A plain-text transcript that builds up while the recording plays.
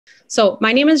So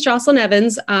my name is Jocelyn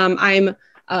Evans. I'm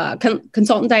a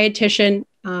consultant dietitian.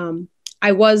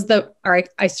 I was the, or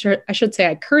I should say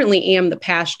I currently am the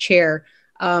past chair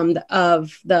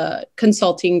of the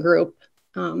consulting group.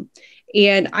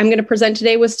 And I'm going to present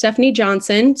today with Stephanie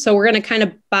Johnson. So we're going to kind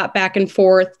of bop back and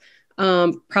forth,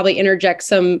 probably interject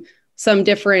some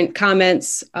different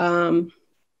comments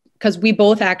because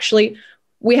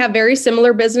we have very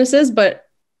similar businesses, but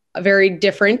very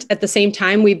different at the same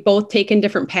time. We've both taken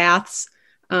different paths,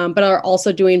 but are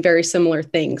also doing very similar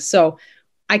things. So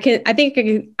I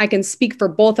think I can speak for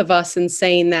both of us in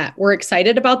saying that we're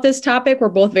excited about this topic. We're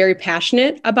both very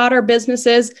passionate about our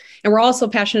businesses, and we're also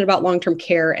passionate about long-term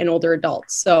care and older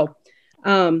adults. So,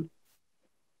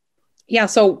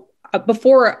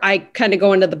 before I kind of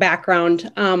go into the background,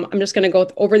 I'm just going to go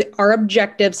over our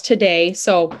objectives today.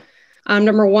 So,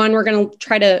 number one, we're going to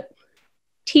try to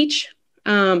teach.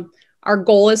 Our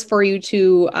goal is for you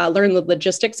to learn the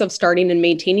logistics of starting and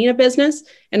maintaining a business,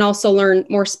 and also learn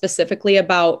more specifically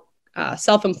about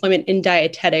self-employment in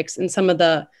dietetics and some of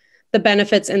the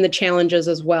benefits and the challenges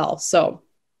as well. So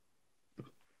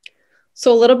a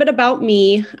little bit about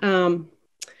me, kind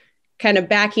of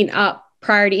backing up.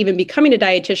 Prior to even becoming a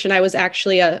dietitian, I was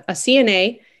actually a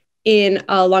CNA in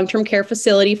a long-term care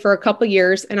facility for a couple of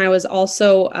years, and I was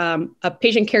also a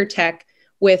patient care tech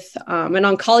with an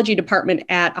oncology department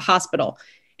at a hospital.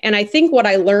 And I think what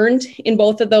I learned in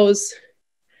both of those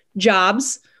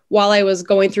jobs while I was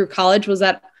going through college was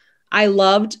that I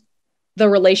loved the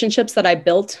relationships that I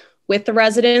built with the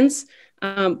residents.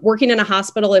 Working in a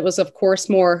hospital, it was, of course,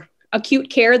 more acute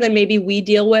care than maybe we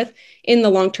deal with in the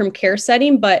long-term care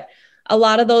setting. But a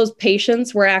lot of those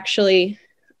patients were actually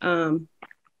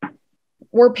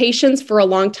were patients for a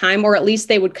long time, or at least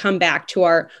they would come back to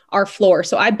our floor.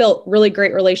 So I built really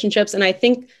great relationships. And I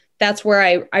think that's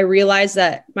where I realized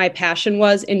that my passion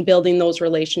was in building those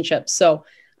relationships. So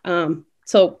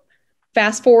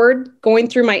fast forward, going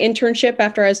through my internship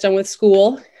after I was done with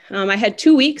school, I had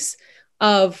 2 weeks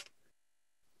of,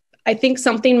 I think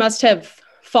something must have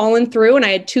fallen through, and I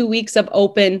had 2 weeks of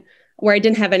open where I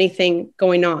didn't have anything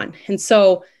going on. And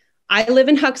so I live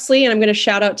in Huxley, and I'm going to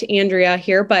shout out to Andrea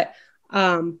here, but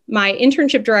my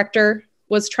internship director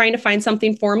was trying to find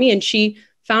something for me, and she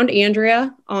found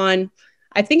Andrea on,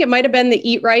 I think it might have been the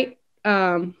Eat Right,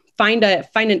 find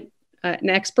an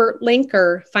expert link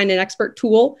or find an expert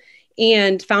tool,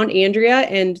 and found Andrea.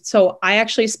 And so I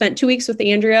actually spent 2 weeks with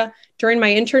Andrea during my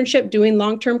internship doing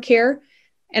long-term care.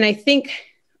 And I think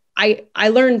I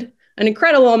learned an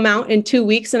incredible amount in 2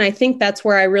 weeks. And I think that's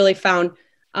where I really found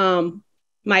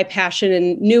my passion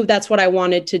and knew that's what I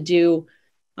wanted to do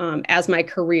as my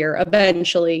career,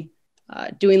 eventually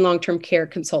doing long-term care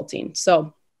consulting.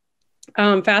 So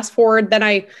fast forward, then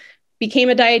I became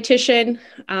a dietitian.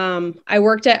 I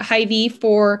worked at Hy-Vee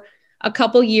for a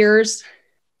couple years.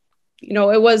 You know,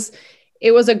 it was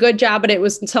a good job, but it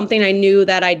was something I knew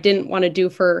that I didn't want to do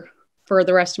for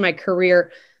the rest of my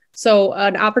career. So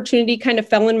an opportunity kind of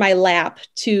fell in my lap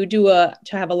to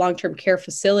have a long-term care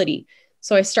facility.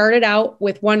 So I started out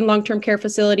with one long-term care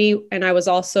facility, and I was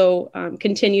also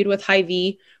continued with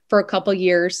Hy-Vee for a couple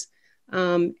years.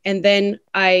 And then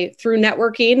through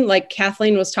networking, like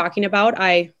Kathleen was talking about,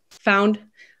 I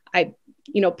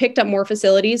picked up more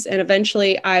facilities, and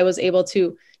eventually I was able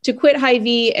to quit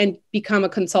Hy-Vee and become a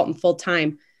consultant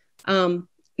full-time. And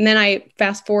then I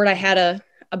fast forward, I had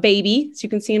a baby, as you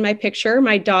can see in my picture,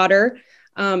 my daughter,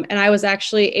 and I was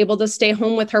actually able to stay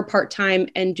home with her part-time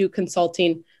and do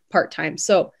consulting part-time.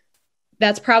 So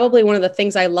that's probably one of the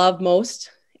things I love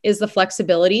most is the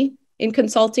flexibility in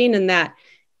consulting, and that,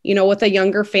 you know, with a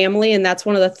younger family. And that's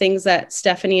one of the things that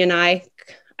Stephanie and I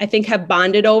think have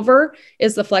bonded over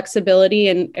is the flexibility.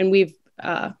 And we've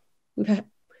had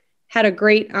a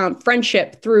great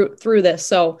friendship through this.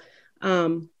 So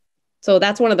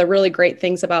that's one of the really great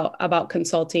things about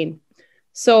consulting.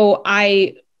 So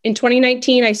in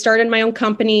 2019, I started my own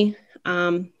company,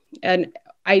 and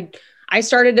I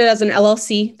started it as an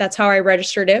LLC. That's how I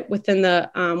registered it within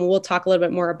we'll talk a little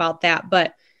bit more about that.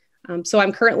 But so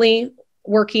I'm currently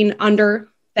working under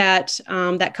that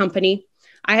company.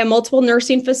 I have multiple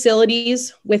nursing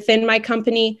facilities within my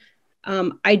company.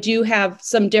 I do have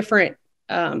some different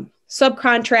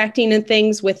subcontracting and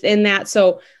things within that.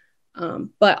 So,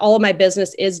 but all of my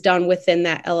business is done within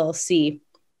that LLC.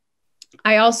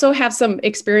 I also have some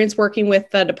experience working with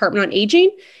the Department on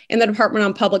Aging and the Department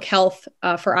on Public Health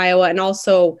for Iowa, and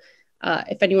also,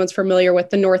 if anyone's familiar with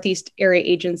the Northeast Area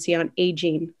Agency on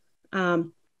Aging. As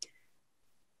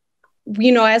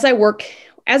I work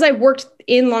as I worked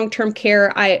in long-term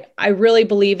care, I really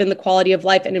believe in the quality of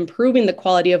life and improving the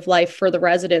quality of life for the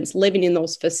residents living in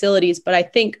those facilities. But I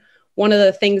think one of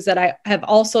the things that I have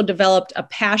also developed a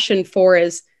passion for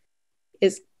is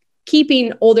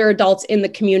keeping older adults in the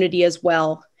community as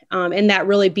well. And that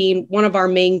really being one of our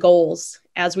main goals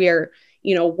as we are,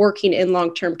 working in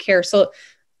long-term care. So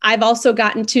I've also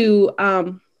gotten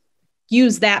to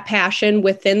use that passion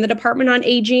within the Department on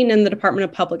Aging and the Department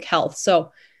of Public Health.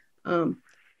 So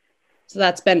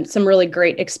that's been some really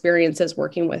great experiences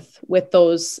working with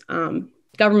those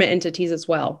government entities as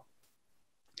well.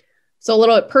 So a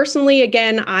little bit personally,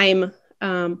 again, I'm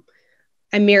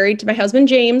married to my husband,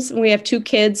 James, and we have 2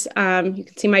 kids. You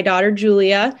can see my daughter,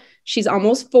 Julia. She's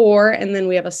almost 4. And then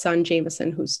we have a son,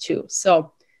 Jameson, who's 2.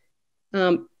 So,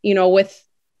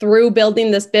 through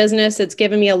building this business, it's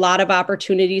given me a lot of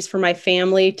opportunities for my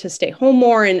family to stay home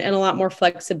more and a lot more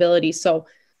flexibility. So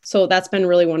that's been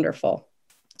really wonderful.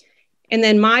 And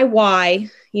then my why,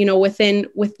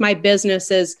 with my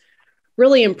business is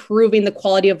really improving the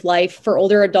quality of life for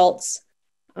older adults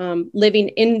living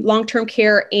in long-term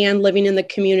care and living in the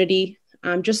community,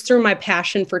 just through my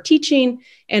passion for teaching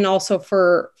and also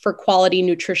for quality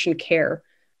nutrition care.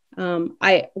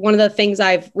 One of the things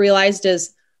I've realized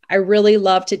is I really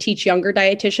love to teach younger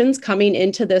dietitians coming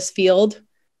into this field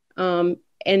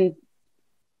and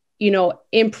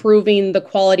improving the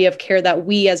quality of care that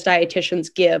we as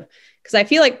dietitians give. Because I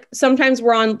feel like sometimes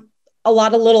we're on a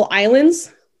lot of little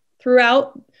islands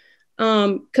throughout,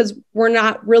 because we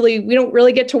don't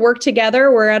really get to work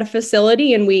together. We're at a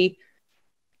facility and we're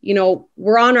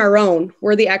on our own.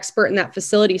 We're the expert in that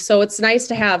facility. So it's nice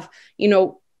to have,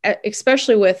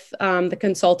 especially with the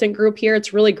consultant group here,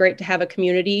 it's really great to have a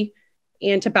community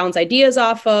and to bounce ideas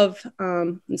off of.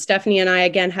 And Stephanie and I,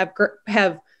 again, have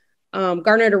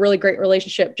garnered a really great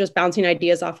relationship, just bouncing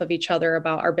ideas off of each other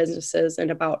about our businesses and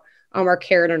about our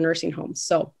care in our nursing homes.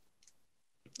 So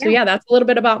yeah, that's a little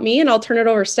bit about me, and I'll turn it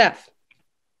over to Steph.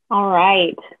 All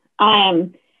right.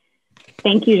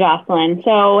 Thank you, Jocelyn.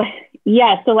 So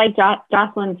like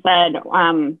Jocelyn said,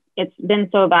 it's been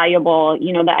so valuable. The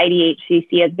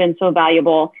IDHCC has been so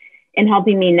valuable in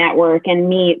helping me network and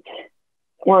meet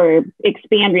or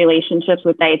expand relationships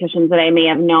with dietitians that I may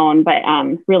have known, but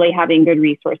really having good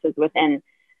resources within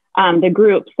the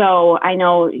group. So I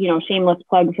know, shameless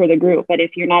plug for the group, but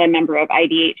if you're not a member of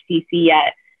IDHCC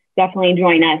yet, definitely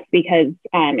join us, because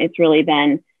it's really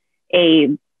been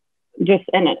just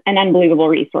an unbelievable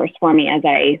resource for me as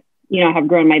I, have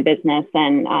grown my business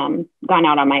and gone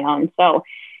out on my own. So,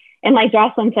 and like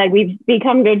Jocelyn said, we've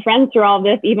become good friends through all of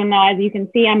this, even though, as you can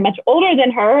see, I'm much older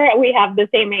than her. We have the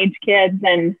same age kids,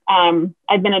 and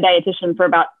I've been a dietitian for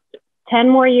about 10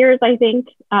 more years, I think,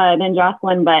 than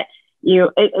Jocelyn, but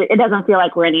it doesn't feel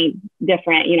like we're any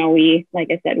different. Like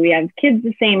I said, we have kids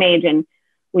the same age, and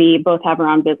we both have our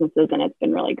own businesses, and it's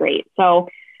been really great. So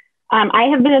I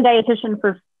have been a dietitian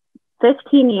for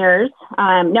 15 years.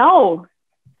 No,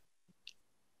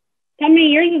 how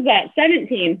many years is that?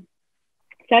 17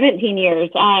 years.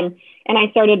 And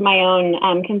I started my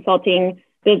own consulting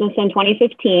business in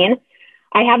 2015.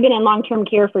 I have been in long-term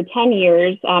care for 10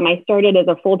 years. I started as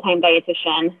a full-time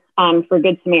dietitian for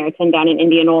Good Samaritan down in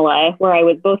Indianola, where I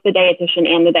was both the dietitian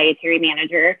and the dietary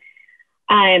manager.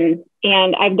 And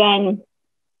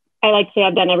I like to say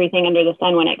I've done everything under the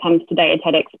sun when it comes to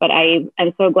dietetics, but I'm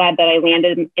so glad that I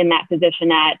landed in that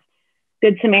position at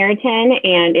Good Samaritan,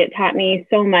 and it taught me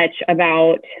so much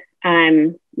about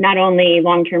not only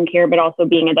long-term care, but also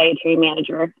being a dietary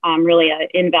manager. Really an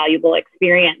invaluable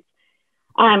experience.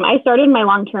 I started my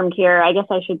long-term care, I guess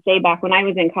I should say, back when I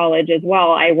was in college as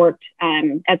well. I worked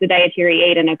as a dietary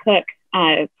aide and a cook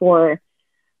for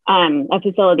a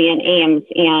facility in Ames.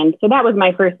 And so that was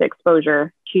my first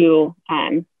exposure to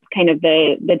kind of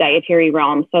the dietary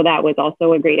realm. So that was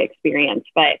also a great experience.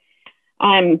 But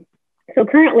so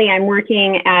currently I'm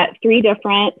working at 3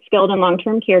 different skilled and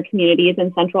long-term care communities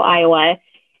in central Iowa.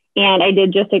 And I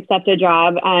did just accept a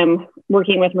job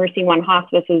working with Mercy One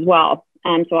Hospice as well.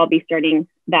 So I'll be starting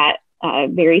that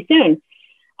very soon.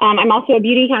 I'm also a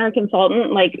beauty counter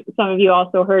consultant, like some of you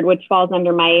also heard, which falls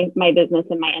under my business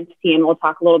and my entity, and we'll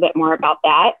talk a little bit more about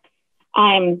that.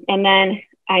 And then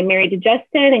I'm married to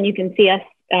Justin, and you can see us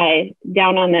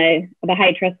down on the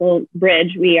High Trestle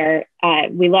Bridge.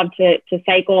 We love to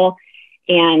cycle,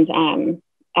 and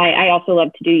I also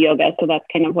love to do yoga. So that's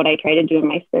kind of what I try to do in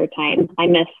my spare time. I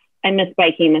miss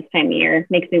biking this time of year.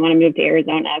 Makes me want to move to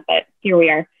Arizona, but here we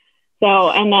are.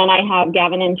 So, and then I have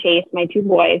Gavin and Chase, my 2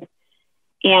 boys.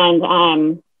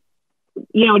 And,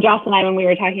 Jocelyn and I, when we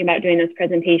were talking about doing this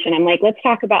presentation, I'm like, let's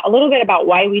talk about a little bit about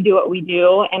why we do what we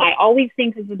do. And I always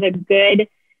think this is a good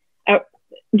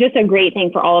just a great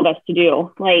thing for all of us to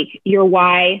do. Like your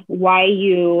why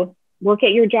you work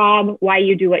at your job, why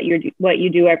you do what you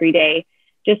do every day,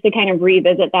 just to kind of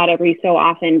revisit that every so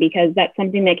often, because that's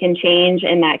something that can change,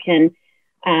 and that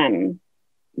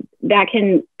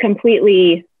can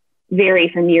completely vary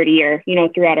from year to year, you know,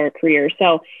 throughout our career.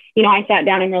 So, you know, I sat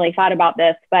down and really thought about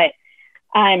this, but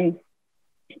I'm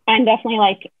definitely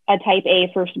like a type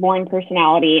A firstborn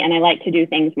personality, and I like to do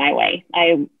things my way.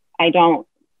 I don't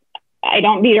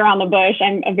beat around the bush.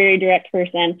 I'm a very direct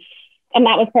person. And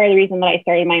that was part of the reason that I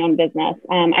started my own business.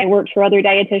 I worked for other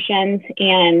dietitians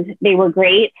and they were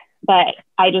great, but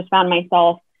I just found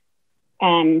myself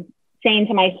saying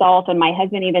to myself, and my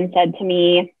husband even said to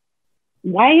me,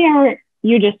 why aren't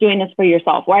you just doing this for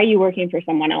yourself? Why are you working for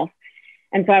someone else?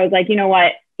 And so I was like, you know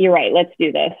what? You're right. Let's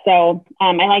do this. So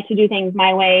I like to do things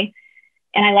my way,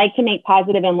 and I like to make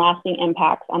positive and lasting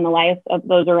impacts on the lives of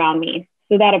those around me.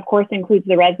 So that, of course, includes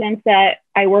the residents that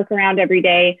I work around every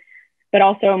day, but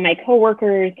also my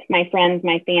coworkers, my friends,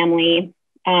 my family.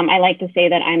 I like to say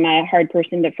that I'm a hard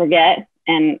person to forget,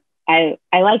 and I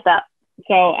like that.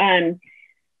 So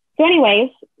anyways,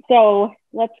 so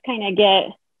let's kind of get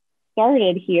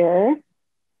started here.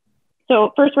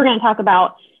 So first, we're going to talk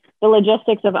about the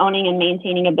logistics of owning and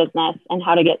maintaining a business and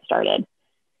how to get started.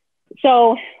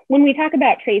 So when we talk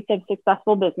about traits of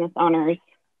successful business owners,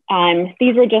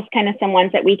 these were just kind of some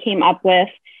ones that we came up with,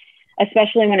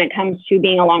 especially when it comes to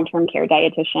being a long-term care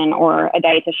dietitian or a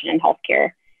dietitian in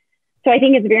healthcare. So I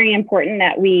think it's very important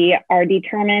that we are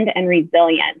determined and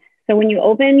resilient. So when you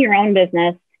open your own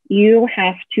business, you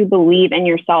have to believe in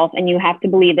yourself, and you have to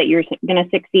believe that you're going to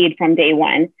succeed from day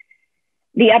one.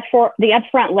 The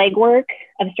upfront legwork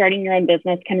of starting your own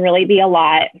business can really be a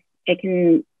lot. It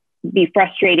can be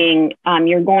frustrating.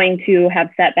 You're going to have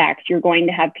setbacks. You're going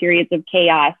to have periods of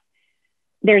chaos.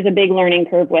 There's a big learning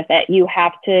curve with it. You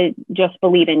have to just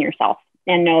believe in yourself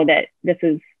and know that this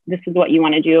is what you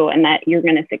want to do and that you're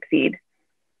going to succeed.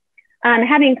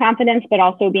 Having confidence, but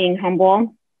also being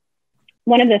humble.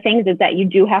 One of the things is that you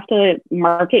do have to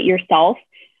market yourself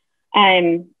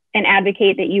and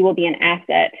advocate that you will be an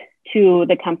asset to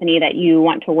the company that you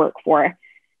want to work for.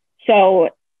 So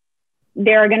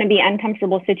there are going to be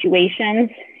uncomfortable situations.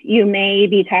 You may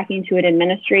be talking to an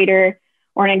administrator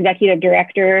or an executive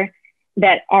director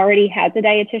that already has a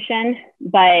dietitian,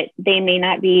 but they may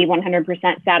not be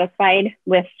 100% satisfied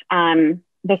with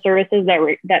the services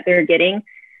that they're getting.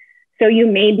 So you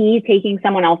may be taking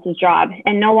someone else's job,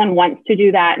 and no one wants to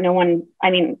do that.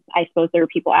 I suppose there are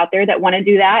people out there that want to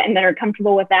do that and that are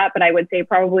comfortable with that, but I would say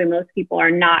probably most people are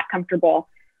not comfortable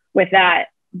with that,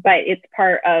 but it's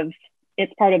part of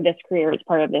this career, it's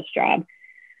part of this job.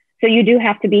 So you do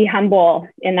have to be humble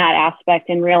in that aspect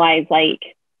and realize, like,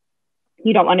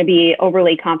 you don't want to be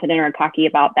overly confident or cocky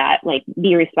about that. Like,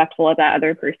 be respectful of that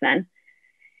other person.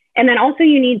 And then also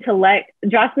you need to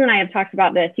Jocelyn and I have talked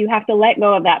about this, you have to let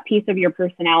go of that piece of your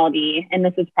personality. And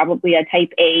this is probably a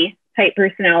type A type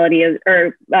personality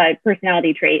or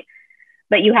personality trait,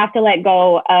 but you have to let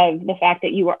go of the fact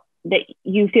that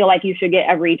you feel like you should get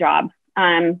every job.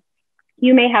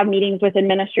 You may have meetings with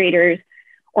administrators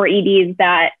or EDs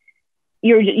that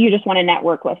you just want to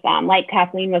network with them. Like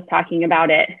Kathleen was talking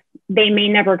about it. They may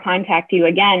never contact you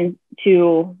again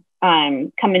to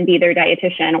come and be their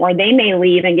dietitian, or they may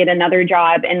leave and get another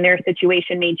job and their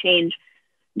situation may change.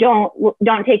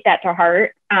 Don't take that to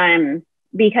heart,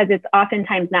 because it's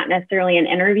oftentimes not necessarily an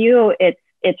interview.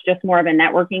 It's just more of a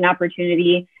networking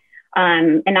opportunity,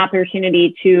 an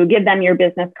opportunity to give them your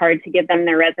business card, to give them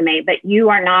their resume, but you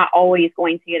are not always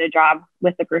going to get a job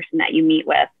with the person that you meet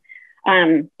with.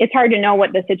 It's hard to know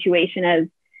what the situation is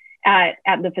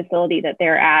at the facility that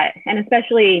they're at. And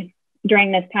especially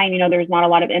during this time, there's not a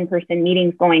lot of in-person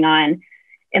meetings going on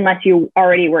unless you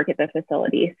already work at the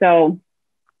facility. So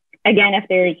again, if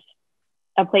there's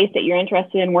a place that you're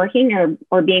interested in working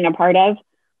or being a part of,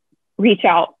 reach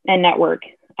out and network,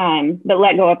 but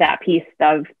let go of that piece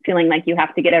of feeling like you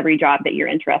have to get every job that you're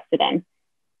interested in.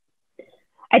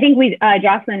 I think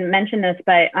Jocelyn mentioned this,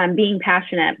 but being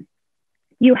passionate,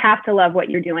 you have to love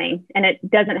what you're doing, and it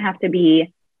doesn't have to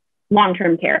be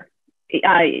long-term care.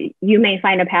 You may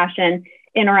find a passion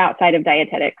in or outside of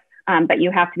dietetics, but you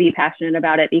have to be passionate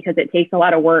about it because it takes a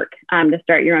lot of work to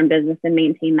start your own business and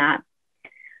maintain that.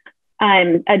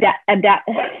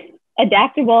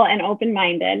 Adaptable and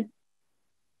open-minded.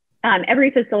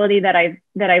 Every facility that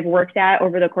I've worked at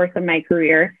over the course of my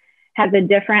career has a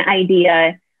different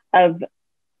idea of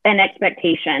an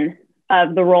expectation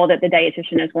of the role that the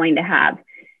dietitian is going to have.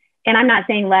 And I'm not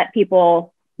saying let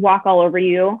people walk all over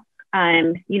you.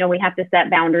 We have to set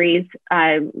boundaries.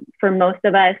 For most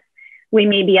of us, We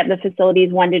may be at the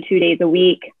facilities 1 to 2 days a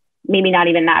week, maybe not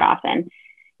even that often.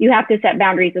 You have to set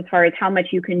boundaries as far as how much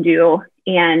you can do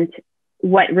and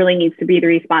what really needs to be the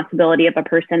responsibility of a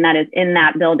person that is in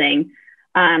that building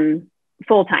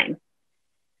full time.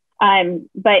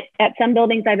 But at some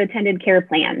buildings, I've attended care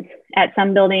plans. At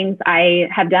some buildings, I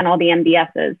have done all the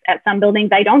MDSs. At some buildings,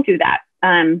 I don't do that.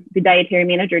 The dietary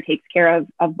manager takes care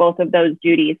of both of those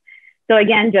duties. So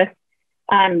again, just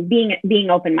being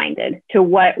open-minded to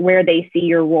where they see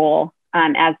your role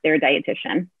as their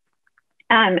dietitian.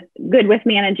 Good with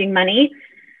managing money.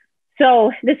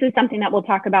 So this is something that we'll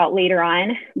talk about later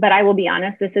on, but I will be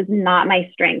honest, this is not my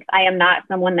strength. I am not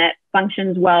someone that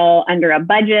functions well under a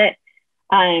budget.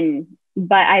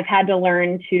 But I've had to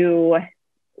learn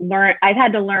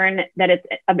that it's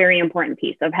a very important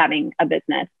piece of having a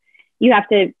business. You have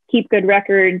to keep good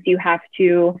records. You have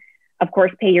to, of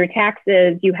course, pay your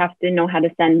taxes. You have to know how to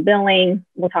send billing.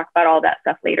 We'll talk about all that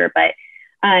stuff later, but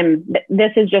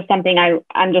this is just something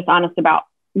I'm just honest about,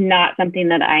 not something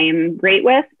that I am great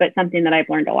with, but something that I've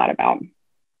learned a lot about.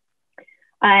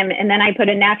 And then I put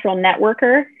a natural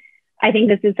networker. I think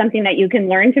this is something that you can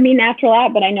learn to be natural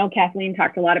at, but I know Kathleen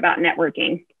talked a lot about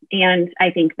networking, and I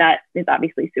think that is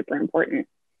obviously super important.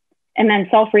 And then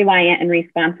self-reliant and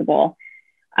responsible.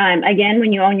 Again,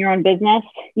 when you own your own business,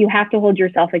 you have to hold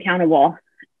yourself accountable.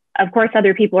 Of course,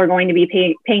 other people are going to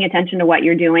be paying attention to what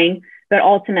you're doing, but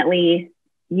ultimately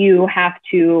you have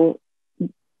to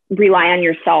rely on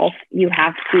yourself. You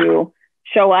have to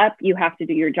show up, you have to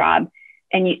do your job.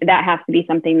 And that has to be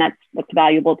something that's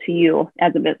valuable to you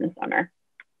as a business owner.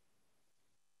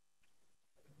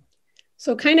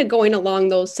 So kind of going along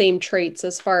those same traits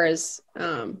as far as,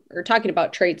 or talking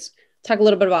about traits, talk a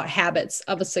little bit about habits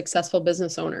of a successful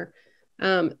business owner.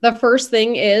 The first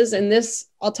thing is, and this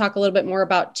I'll talk a little bit more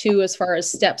about too, as far as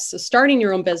steps to starting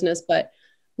your own business, but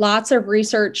lots of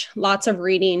research, lots of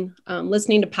reading,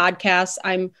 listening to podcasts.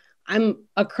 I'm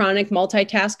a chronic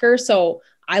multitasker, so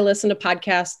I listen to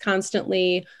podcasts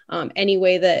constantly, any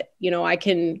way that, I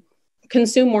can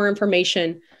consume more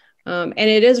information. And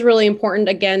it is really important,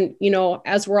 again,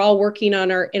 as we're all working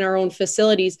on in our own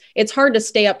facilities, it's hard to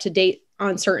stay up to date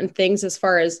on certain things as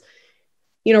far as,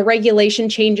 regulation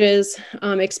changes,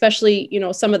 especially,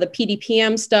 some of the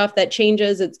PDPM stuff that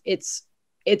changes.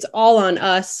 It's all on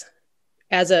us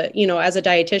as a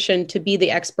dietitian to be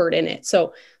the expert in it.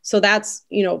 So that's,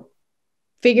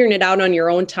 figuring it out on your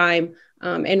own time.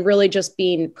 And really just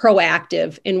being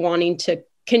proactive in wanting to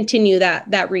continue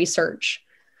that research.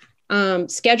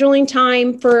 Scheduling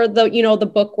time for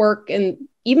the book work and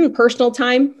even personal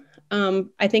time,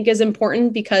 I think is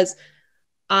important, because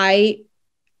I'm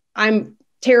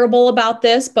terrible about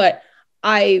this, but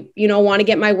I, want to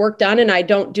get my work done, and I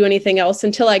don't do anything else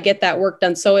until I get that work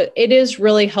done. So it is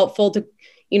really helpful to,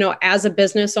 as a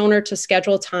business owner, to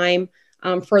schedule time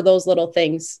for those little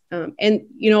things. And,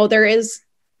 there is,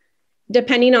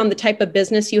 depending on the type of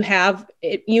business you have,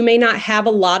 you may not have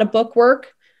a lot of book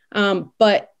work,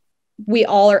 but we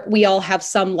all have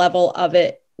some level of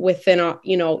it within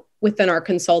our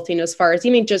consulting, as far as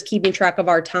even just keeping track of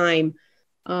our time.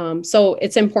 So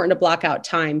it's important to block out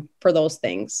time for those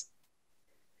things.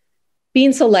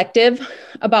 Being selective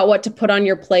about what to put on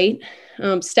your plate.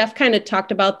 Steph kind of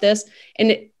talked about this,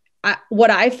 and what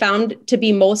I found to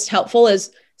be most helpful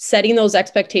is setting those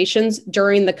expectations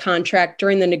during the contract,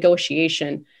 during the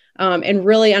negotiation, and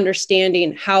really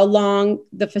understanding how long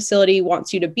the facility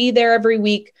wants you to be there every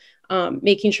week,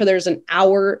 making sure there's an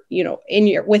hour,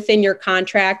 within your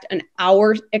contract, an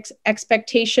hour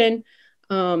expectation.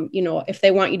 If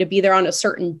they want you to be there on a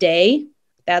certain day,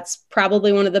 that's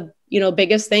probably one of the,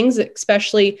 biggest things,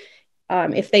 especially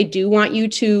if they do want you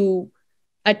to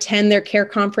attend their care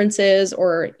conferences,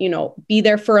 or, be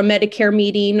there for a Medicare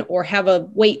meeting, or have a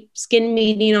weight skin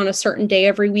meeting on a certain day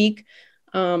every week.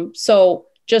 So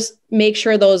just make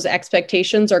sure those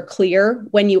expectations are clear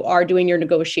when you are doing your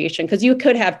negotiation, because you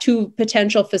could have two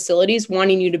potential facilities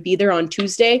wanting you to be there on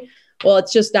Tuesday. Well,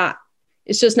 it's just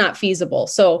not feasible.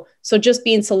 So just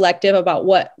being selective about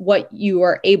what you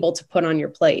are able to put on your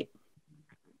plate.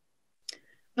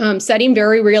 Setting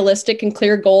very realistic and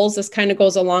clear goals. This kind of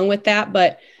goes along with that,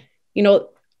 but,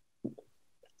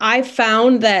 I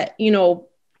found that,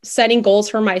 setting goals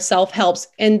for myself helps.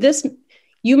 And this,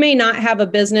 you may not have a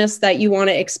business that you want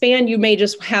to expand. You may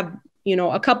just have,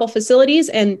 a couple facilities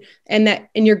and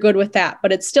you're good with that,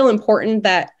 but it's still important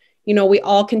that, we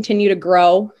all continue to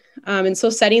grow. And so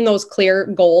setting those clear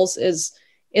goals is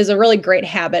a really great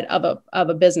habit of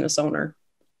a business owner.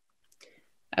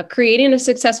 Creating a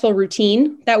successful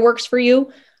routine that works for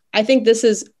you. I think this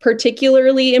is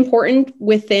particularly important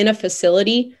within a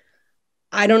facility.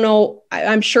 I don't know,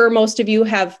 I'm sure most of you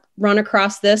have run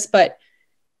across this, but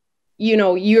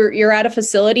you're at a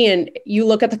facility and you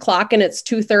look at the clock and it's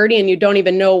 2:30 and you don't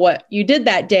even know what you did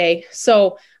that day.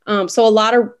 So a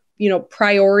lot of,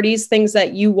 priorities, things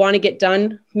that you want to get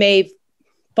done may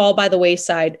fall by the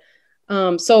wayside.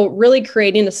 So really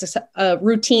creating a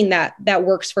routine that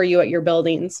works for you at your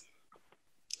buildings.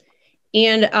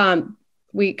 And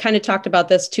we kind of talked about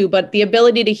this too, but the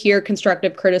ability to hear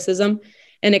constructive criticism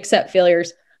and accept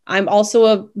failures. I'm also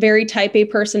a very type A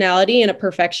personality and a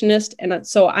perfectionist. And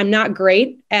so I'm not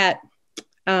great at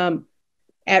quote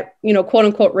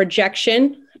unquote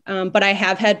rejection. But I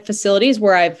have had facilities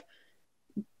where I've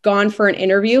gone for an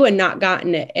interview and not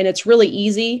gotten it. And it's really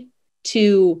easy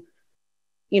to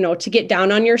get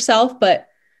down on yourself. But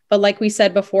like we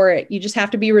said before, you just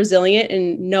have to be resilient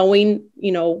and knowing,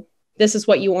 this is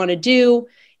what you want to do.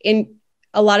 And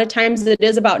a lot of times it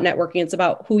is about networking. It's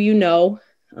about who you know.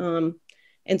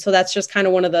 And so that's just kind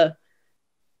of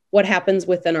what happens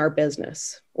within our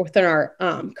business, within our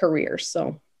careers.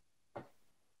 So.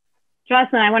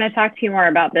 Jocelyn, I want to talk to you more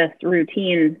about this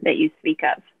routine that you speak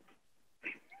of.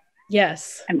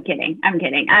 Yes. I'm kidding.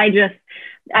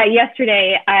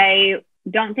 Yesterday, I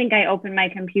don't think I opened my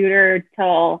computer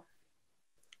till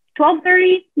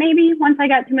 12:30, maybe, once I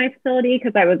got to my facility,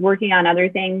 because I was working on other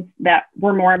things that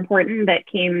were more important that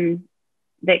came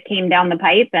down the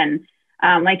pipe. And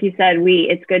like you said,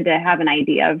 it's good to have an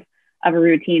idea of a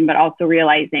routine, but also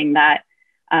realizing that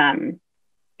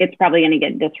it's probably going to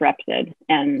get disrupted,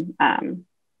 and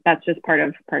that's just part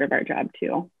of our job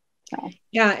too. So.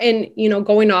 Yeah, and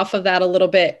going off of that a little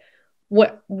bit,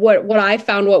 what I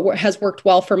found what has worked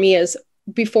well for me is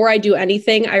before I do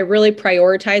anything, I really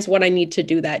prioritize what I need to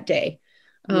do that day.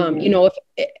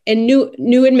 And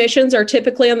new admissions are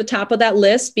typically on the top of that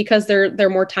list because they're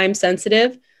more time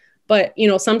sensitive. But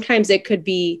sometimes it could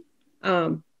be,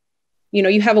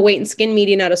 you have a weight and skin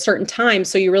meeting at a certain time,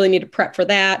 so you really need to prep for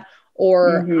that.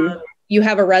 Or you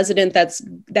have a resident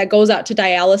that goes out to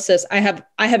dialysis. I have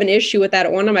an issue with that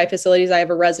at one of my facilities. I have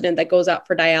a resident that goes out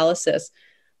for dialysis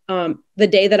the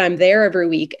day that I'm there every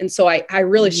week. And so I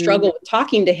really struggle with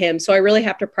talking to him. So I really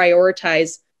have to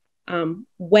prioritize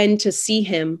when to see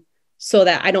him so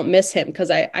that I don't miss him.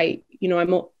 Cause our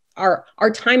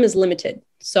time is limited.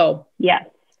 So yes,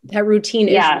 that routine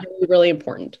is really, really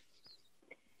important.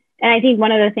 And I think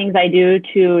one of the things I do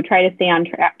to try to stay on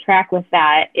track with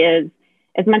that is,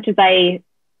 as much as I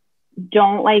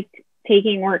don't like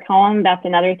taking work home, that's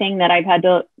another thing that I've had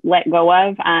to let go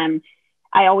of. I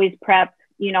always prep,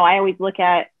 I always look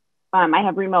at, I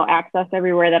have remote access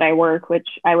everywhere that I work, which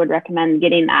I would recommend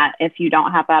getting that if you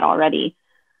don't have that already.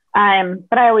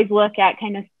 But I always look at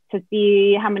kind of to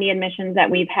see how many admissions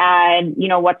that we've had,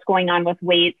 what's going on with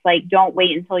weights. Like, don't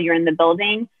wait until you're in the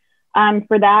building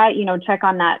for that, check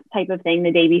on that type of thing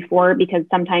the day before, because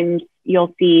sometimes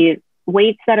you'll see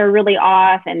weights that are really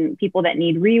off and people that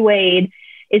need reweighed.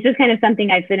 It's just kind of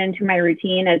something I fit into my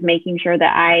routine, as making sure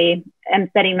that I am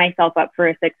setting myself up for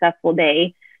a successful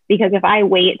day. Because if I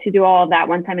wait to do all of that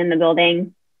once I'm in the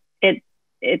building, it's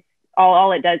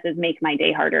all it does is make my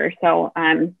day harder. So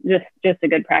just a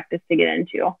good practice to get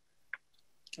into.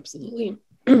 Absolutely.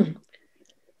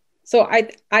 So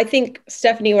I think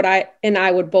Stephanie,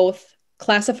 I would both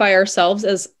classify ourselves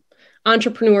as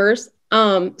entrepreneurs.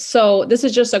 So this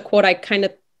is just a quote I kind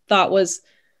of thought was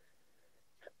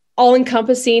all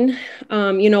encompassing.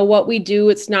 What we do,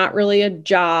 it's not really a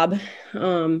job,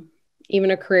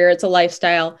 even a career, it's a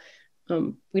lifestyle.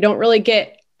 We don't really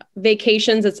get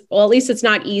vacations. At least it's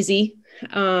not easy.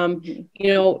 Going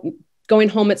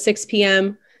home at 6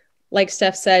 p.m., like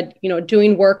Steph said,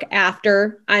 doing work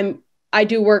after. I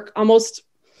do work almost,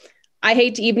 I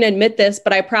hate to even admit this,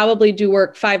 but I probably do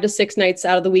work 5 to 6 nights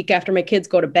out of the week after my kids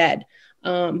go to bed.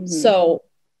 But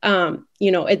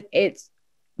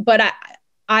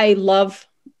I love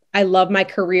my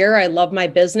career. I love my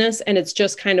business, and it's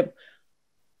just kind of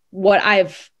what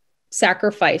I've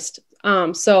sacrificed.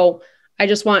 So I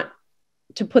just want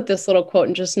to put this little quote,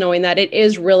 and just knowing that it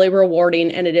is really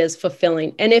rewarding and it is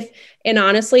fulfilling. And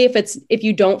honestly, if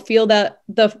you don't feel that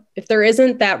if there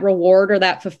isn't that reward or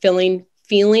that fulfilling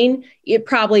feeling, it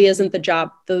probably isn't the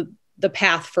job, the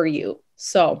path for you.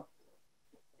 So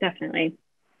definitely.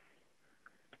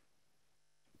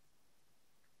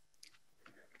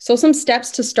 So some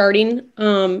steps to starting,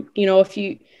 what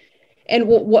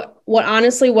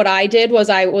I did was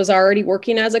I was already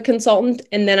working as a consultant,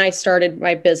 and then I started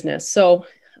my business. So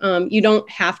you don't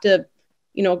have to,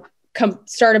 come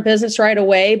start a business right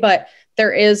away, but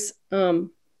there's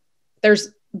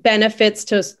benefits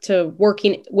to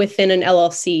working within an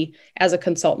LLC as a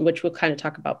consultant, which we'll kind of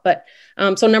talk about. But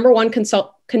so number one,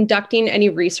 conducting any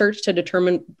research to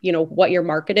determine, what your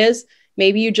market is.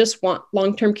 Maybe you just want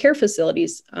long-term care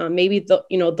facilities. Maybe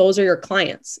those are your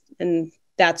clients, and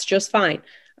that's just fine.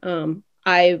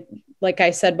 Like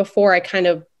I said before, I kind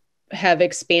of have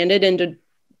expanded into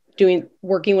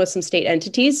working with some state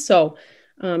entities. So,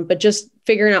 but just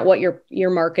figuring out what your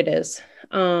market is.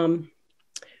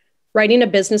 Writing a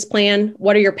business plan.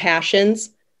 What are your passions?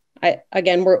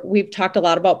 We've talked a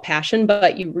lot about passion,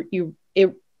 but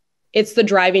it's the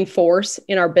driving force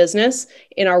in our business,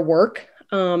 in our work.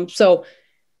 So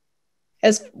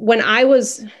as when I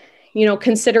was,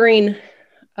 considering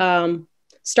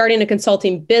starting a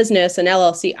consulting business, an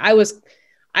LLC,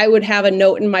 I would have a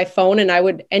note in my phone,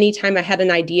 and anytime I had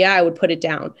an idea, I would put it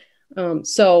down. And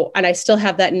I still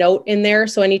have that note in there.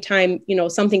 So anytime,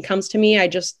 something comes to me, I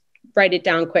just write it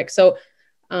down quick. So,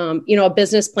 a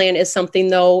business plan is something,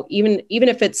 though, even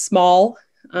if it's small,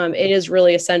 it is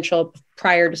really essential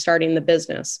prior to starting the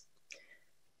business.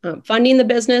 Funding the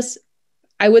business,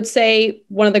 I would say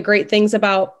one of the great things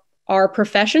about our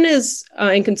profession is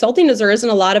in consulting is there isn't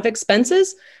a lot of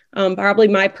expenses. Probably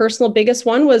my personal biggest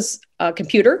one was a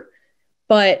computer,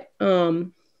 but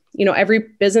every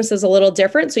business is a little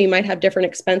different. So you might have different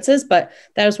expenses, but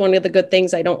that is one of the good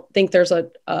things. I don't think there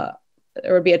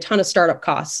would be a ton of startup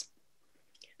costs.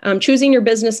 Choosing your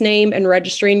business name and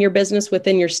registering your business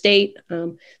within your state.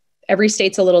 Every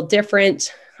state's a little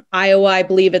different. Iowa, I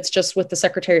believe it's just with the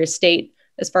Secretary of State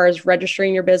as far as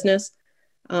registering your business.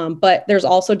 But there's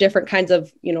also different kinds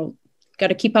of, got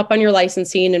to keep up on your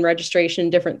licensing and registration,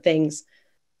 different things.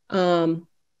 Drawing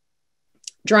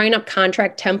up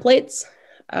contract templates.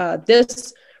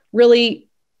 This really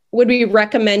would be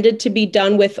recommended to be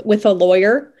done with a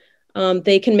lawyer.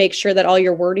 They can make sure that all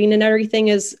your wording and everything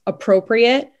is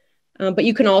appropriate. But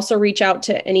you can also reach out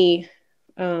to any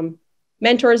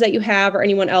mentors that you have or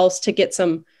anyone else to get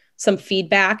some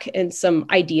feedback and some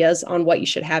ideas on what you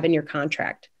should have in your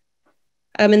contract.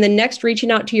 And then next, reaching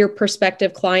out to your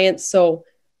prospective clients. So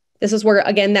this is where,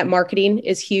 again, that marketing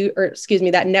is huge,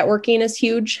 that networking is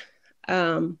huge.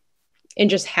 And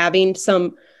just having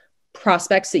some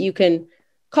prospects that you can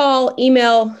call,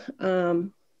 email,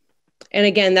 and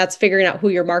again, that's figuring out who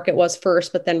your market was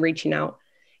first, but then reaching out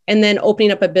and then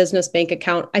opening up a business bank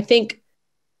account. I think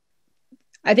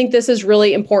this is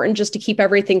really important just to keep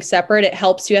everything separate. It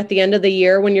helps you at the end of the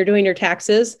year when you're doing your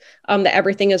taxes, that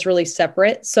everything is really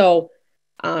separate. So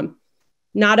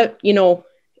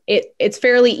it's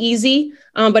fairly easy,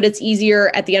 but it's easier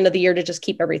at the end of the year to just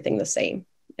keep everything the same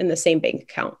in the same bank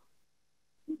account.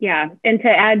 Yeah. And to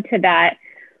add to that,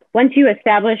 once you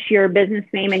establish your business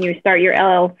name and you start your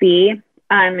LLC,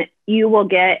 you will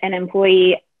get an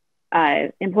employee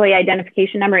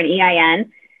identification number, an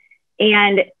EIN.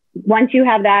 And once you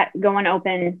have that, go and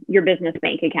open your business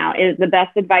bank account. Is the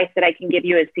best advice that I can give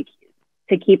you is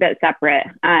to keep it separate.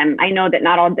 I know that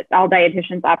not all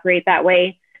dietitians operate that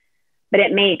way, but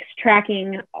it makes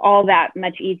tracking all that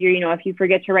much easier. If you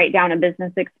forget to write down a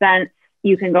business expense,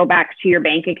 you can go back to your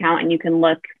bank account and you can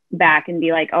look back and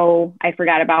be like, oh, I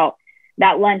forgot about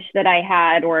that lunch that I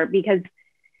had, or because,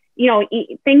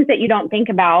 things that you don't think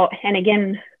about. And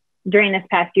again, during this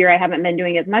past year, I haven't been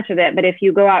doing as much of it, but if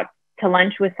you go out to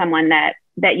lunch with someone that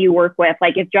you work with,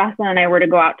 like if Jocelyn and I were to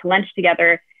go out to lunch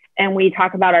together and we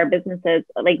talk about our businesses,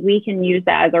 like we can use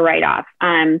that as a write-off.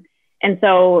 And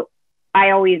so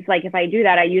I always, like, if I do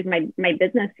that, I use my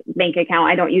business bank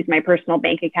account. I don't use my personal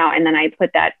bank account. And then I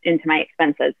put that into my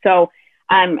expenses. So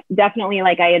definitely,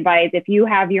 like I advise, if you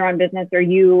have your own business or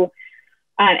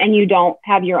and you don't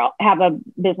have a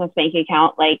business bank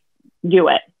account, like do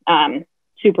it.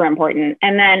 Super important.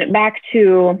 And then back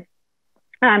to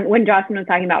when Jocelyn was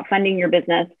talking about funding your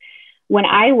business, when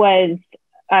I was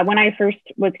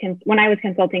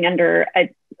consulting under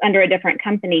a different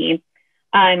company,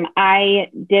 I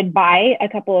did buy a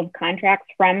couple of contracts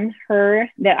from her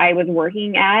that I was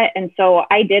working at. And so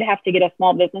I did have to get a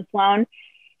small business loan,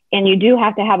 and you do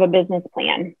have to have a business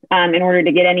plan in order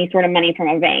to get any sort of money from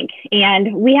a bank.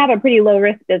 And we have a pretty low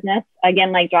risk business.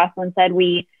 Again, like Jocelyn said,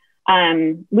 we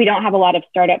don't have a lot of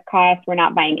startup costs. We're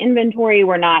not buying inventory.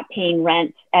 We're not paying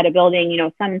rent at a building.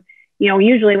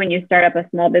 Usually when you start up a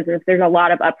small business, there's a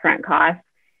lot of upfront costs,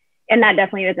 and that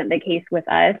definitely isn't the case with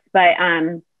us. But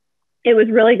it was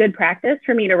really good practice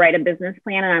for me to write a business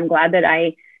plan. And I'm glad that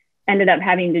I ended up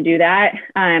having to do that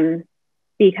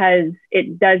because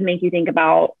it does make you think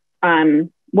about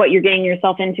what you're getting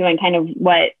yourself into and kind of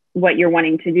what you're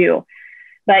wanting to do.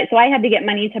 But so I had to get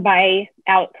money to buy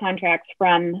out contracts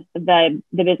from the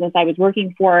business I was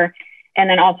working for. And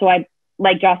then also I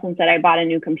like Jocelyn said, I bought a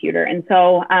new computer. And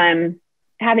so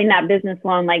having that business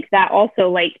loan, like that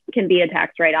also like can be a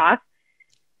tax write-off.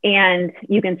 And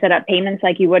you can set up payments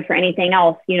like you would for anything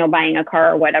else, you know, buying a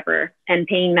car or whatever, and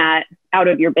paying that out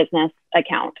of your business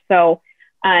account. So,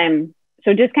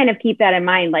 so just kind of keep that in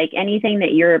mind, like anything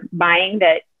that you're buying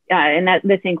that, and that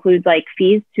this includes like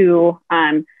fees to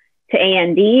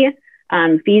A&D,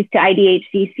 fees to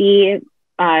IDHCC,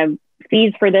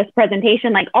 fees for this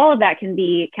presentation, like all of that can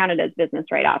be counted as business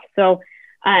write-off. So,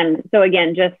 so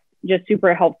again, just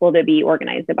super helpful to be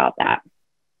organized about that.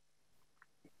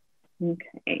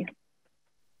 Okay.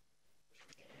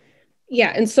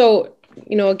 Yeah. And so,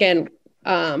 you know, again,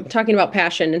 talking about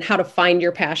passion and how to find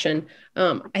your passion.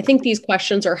 I think these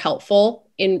questions are helpful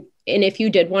in if you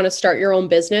did want to start your own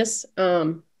business,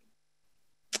 trying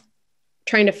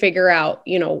to figure out,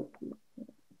 you know,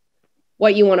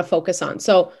 what you want to focus on.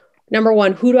 So number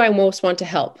one, who do I most want to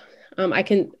help? I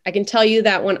can tell you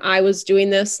that when I was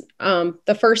doing this,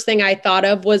 the first thing I thought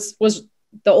of was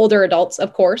the older adults,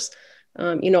 of course.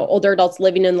 You know, older adults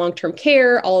living in long-term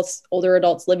care, all older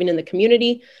adults living in the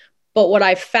community. But what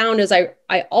I found is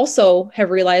I also have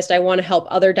realized I want to help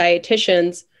other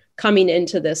dietitians coming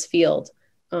into this field.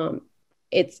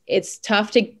 It's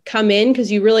tough to come in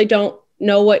because you really don't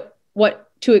know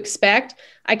what to expect.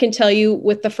 I can tell you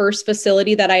with the first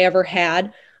facility that I ever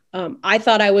had, I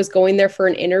thought I was going there for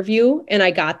an interview, and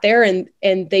I got there and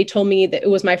they told me that it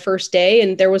was my first day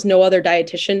and there was no other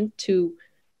dietitian to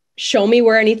show me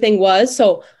where anything was.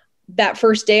 So that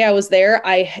first day I was there,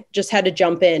 I just had to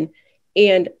jump in,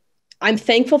 and I'm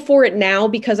thankful for it now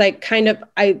because I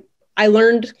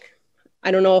learned,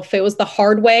 I don't know if it was the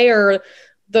hard way or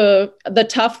the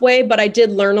tough way, but I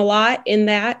did learn a lot in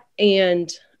that.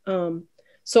 And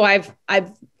so I've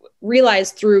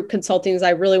realized through consulting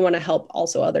I really want to help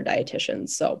also other dietitians.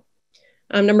 So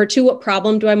number two, what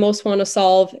problem do I most want to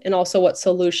solve? And also what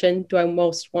solution do I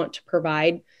most want to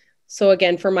provide? So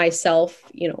again, for myself,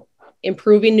 you know,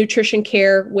 improving nutrition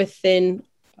care within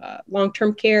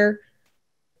long-term care,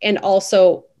 and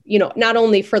also, you know, not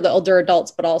only for the older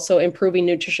adults, but also improving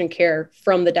nutrition care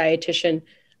from the dietitian,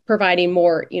 providing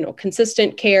more, you know,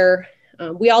 consistent care.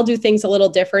 We all do things a little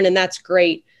different, and that's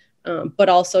great. But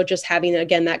also just having,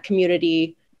 again, that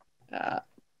community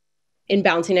in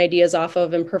bouncing ideas off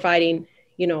of and providing,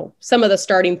 you know, some of the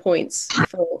starting points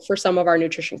for some of our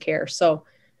nutrition care. So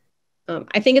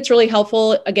I think it's really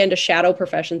helpful, again, to shadow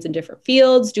professions in different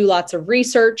fields, do lots of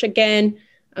research, again,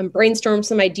 brainstorm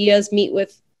some ideas, meet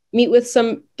with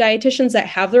some dietitians that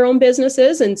have their own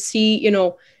businesses and see, you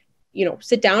know,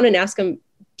 sit down and ask them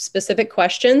specific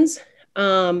questions,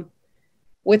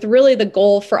 with really the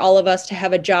goal for all of us to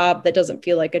have a job that doesn't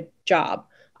feel like a job.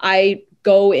 I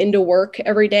go into work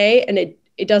every day and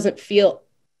it doesn't feel,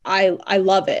 I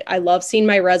love it. I love seeing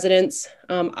my residents.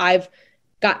 I've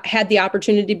had the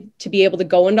opportunity to be able to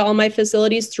go into all my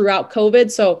facilities throughout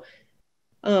COVID. So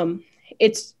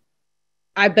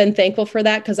I've been thankful for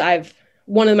that, because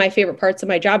one of my favorite parts of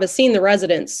my job is seeing the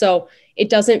residents. So it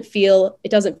doesn't feel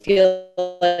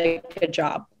like a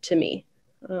job to me.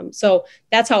 So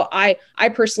that's how I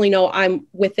personally know I'm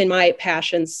within my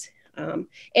passions. And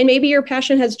maybe your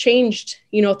passion has changed,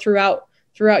 you know, throughout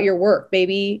your work.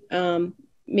 Maybe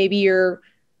you're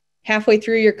halfway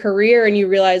through your career and you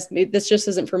realize this just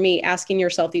isn't for me. Asking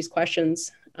yourself these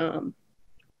questions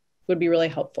would be really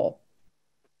helpful.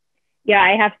 Yeah,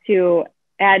 I have to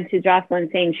add to Jocelyn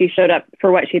saying she showed up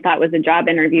for what she thought was a job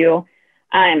interview.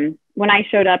 When I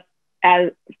showed up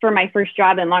for my first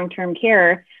job in long-term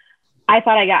care, I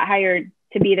thought I got hired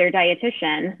to be their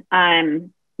dietitian.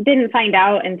 Didn't find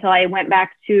out until I went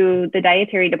back to the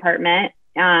dietary department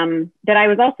that I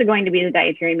was also going to be the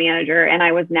dietary manager, and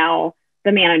I was now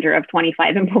the manager of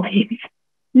 25 employees.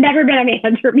 Never been a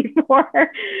manager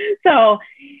before. So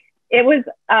it was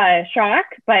a shock,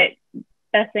 but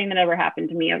best thing that ever happened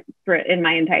to me in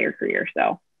my entire career.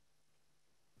 So.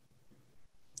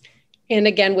 And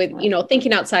again, with, you know,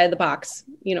 thinking outside of the box,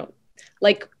 you know,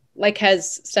 like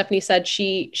as Stephanie said,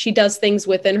 she does things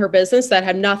within her business that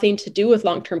have nothing to do with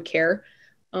long-term care.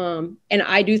 And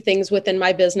I do things within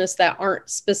my business that aren't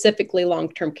specifically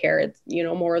long-term care. It's, you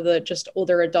know, more of the just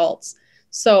older adults.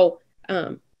 So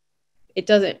it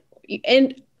doesn't,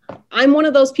 and I'm one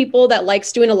of those people that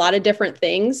likes doing a lot of different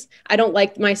things. I don't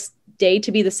like my day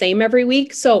to be the same every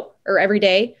week. Or every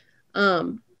day.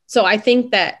 So I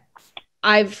think that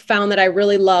I've found that I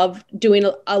really love doing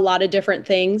a lot of different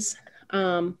things.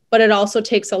 But it also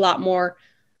takes a lot more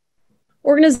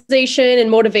organization and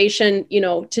motivation, you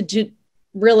know, to do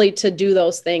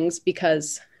those things,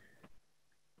 because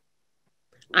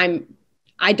I'm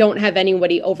I don't have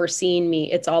anybody overseeing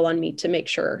me. It's all on me to make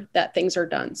sure that things are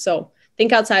done. So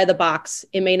think outside the box.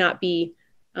 It may not be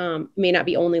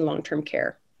only long-term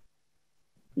care.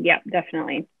 Yeah,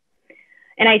 definitely.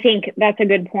 And I think that's a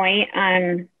good point.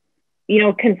 You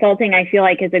know, consulting, I feel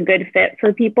like, is a good fit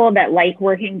for people that like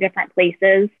working different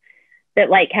places, that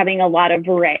like having a lot of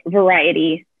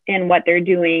variety in what they're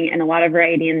doing and a lot of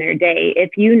variety in their day.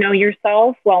 If you know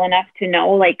yourself well enough to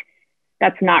know, like,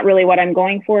 that's not really what I'm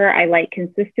going for. I like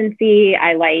consistency.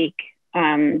 I like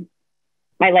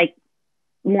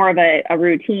more of a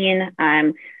routine.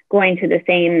 Going to the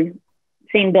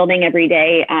same building every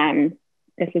day.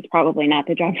 This is probably not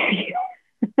the job for you.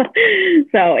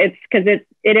 So it's because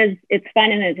it's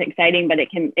fun and it's exciting, but it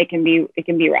can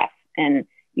be rough, and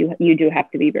you do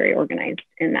have to be very organized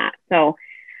in that. So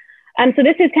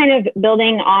this is kind of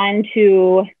building on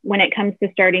to when it comes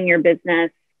to starting your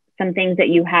business, some things that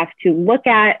you have to look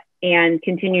at and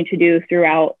continue to do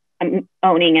throughout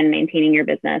owning and maintaining your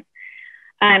business.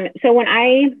 So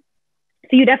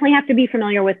you definitely have to be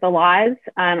familiar with the laws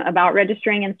about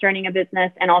registering and starting a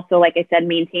business, and also, like I said,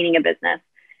 maintaining a business.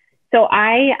 So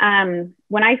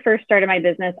when I first started my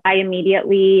business, I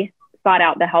immediately sought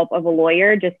out the help of a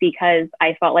lawyer, just because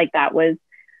I felt like that was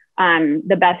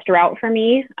the best route for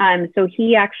me. So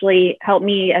he actually helped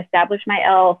me establish my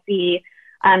LLC.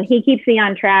 He keeps me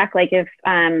on track. Like, if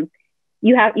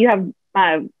you have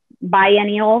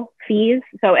biennial fees,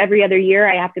 so every other year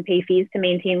I have to pay fees to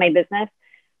maintain my business.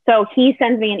 So he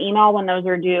sends me an email when those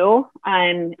are due,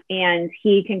 and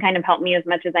he can kind of help me as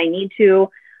much as I need to.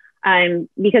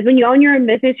 Because when you own your own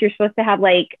business, you're supposed to have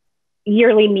like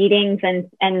yearly meetings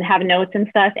and have notes and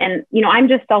stuff. And, you know, I'm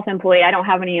just self-employed. I don't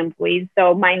have any employees.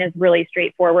 So mine is really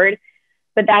straightforward,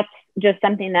 but that's just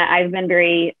something that I've been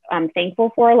very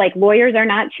thankful for. Like, lawyers are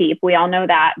not cheap. We all know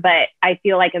that, but I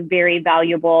feel like a very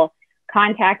valuable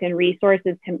contact and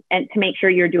resources to make sure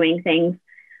you're doing things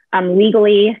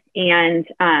legally, and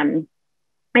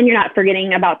you're not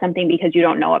forgetting about something because you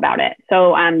don't know about it.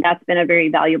 So that's been a very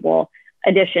valuable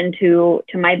addition to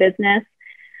my business.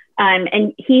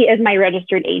 And he is my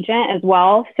registered agent as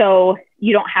well. So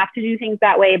you don't have to do things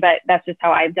that way, but that's just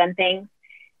how I've done things.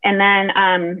 And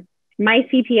then my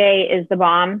CPA is the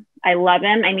bomb. I love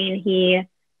him. I mean,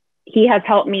 he has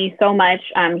helped me so much.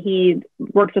 He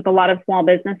works with a lot of small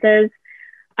businesses.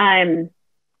 And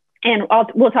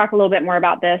we'll talk a little bit more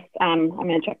about this. I'm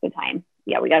going to check the time.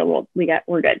 Yeah,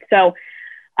 we're good. So,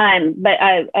 but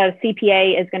a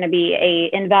CPA is going to be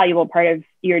an invaluable part of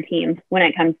your team when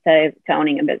it comes to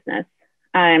owning a business.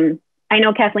 I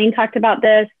know Kathleen talked about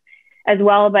this as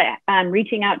well, but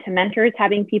reaching out to mentors,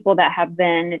 having people that have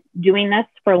been doing this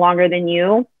for longer than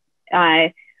you.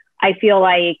 I feel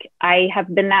like I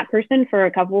have been that person for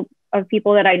a couple of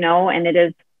people that I know, and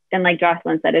like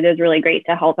Jocelyn said, it is really great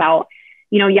to help out,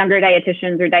 you know, younger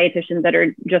dietitians or dietitians that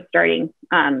are just starting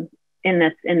in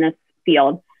this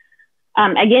field.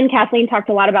 Again, Kathleen talked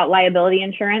a lot about liability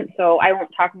insurance, so I won't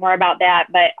talk more about that,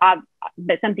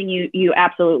 but something you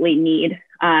absolutely need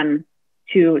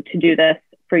to do this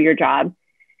for your job.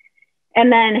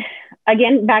 And then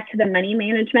again, back to the money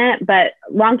management, but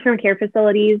long-term care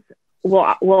facilities will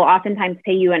oftentimes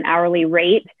pay you an hourly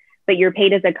rate, but you're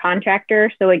paid as a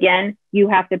contractor. So again, you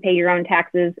have to pay your own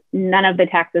taxes. None of the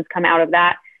taxes come out of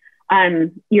that.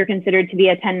 You're considered to be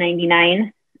a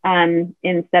 1099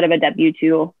 instead of a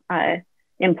W-2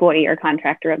 employee or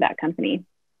contractor of that company.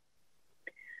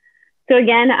 So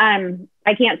again,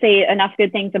 I can't say enough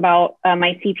good things about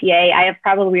my CPA. I have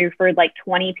probably referred like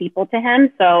 20 people to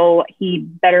him, so he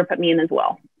better put me in as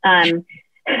well.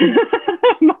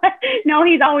 No,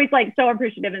 he's always like so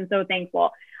appreciative and so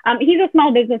thankful. He's a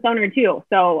small business owner too,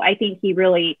 so I think he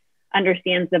really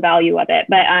understands the value of it.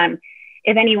 But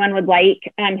if anyone would like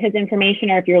his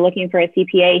information, or if you're looking for a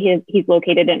CPA, he's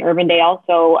located in Urbandale.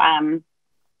 So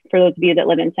for those of you that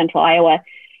live in Central Iowa,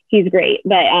 he's great.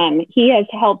 But he has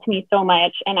helped me so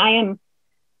much, and I am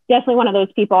definitely one of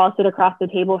those people. I'll sit across the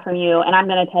table from you, and I'm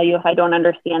going to tell you if I don't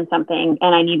understand something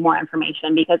and I need more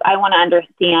information, because I want to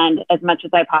understand as much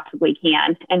as I possibly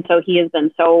can. And so he has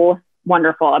been so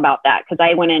wonderful about that, because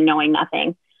I went in knowing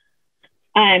nothing.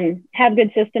 Have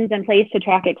good systems in place to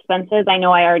track expenses. I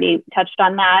know I already touched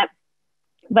on that,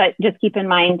 but just keep in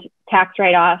mind tax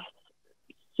write-offs,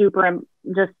 super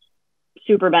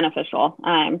beneficial.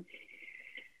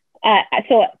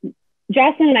 So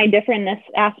Jocelyn and I differ in this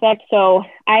aspect. So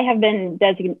I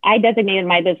designated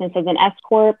my business as an S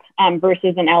Corp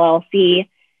versus an LLC.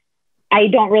 I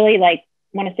don't really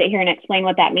want to sit here and explain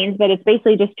what that means, but it's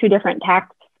basically just two different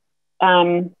tax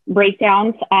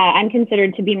breakdowns. I'm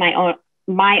considered to be my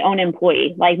own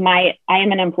employee. I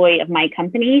am an employee of my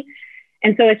company,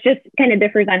 And so it's just kind of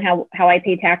differs on how I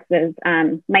pay taxes.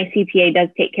 My CPA does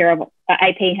take care of,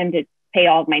 I pay him to pay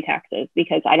all of my taxes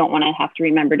because I don't want to have to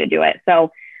remember to do it.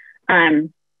 So,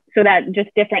 so that just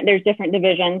different, there's different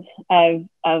divisions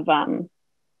of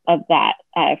that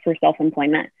for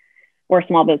self-employment or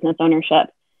small business ownership.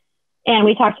 And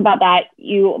we talked about that.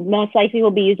 You most likely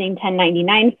will be using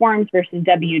 1099 forms versus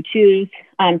W-2s.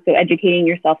 So educating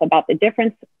yourself about the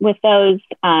difference with those.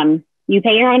 You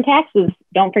pay your own taxes.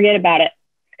 Don't forget about it.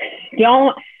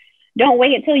 Don't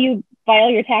wait until you file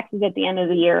your taxes at the end of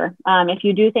the year. If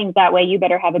you do things that way, you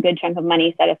better have a good chunk of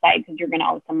money set aside because you're going to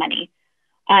owe some money.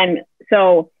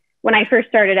 So when I first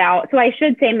started out, so I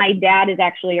should say my dad is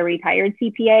actually a retired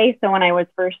CPA. So when I was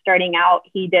first starting out,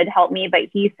 he did help me, but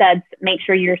he said, make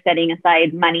sure you're setting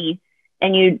aside money,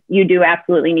 and you do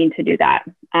absolutely need to do that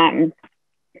to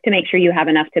make sure you have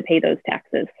enough to pay those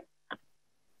taxes.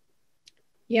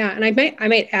 Yeah. And I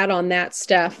might add on that,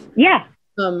 Steph. Yeah.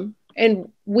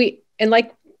 And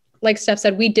like Steph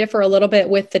said, we differ a little bit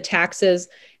with the taxes.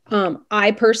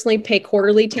 I personally pay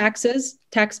quarterly tax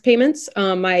payments.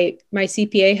 My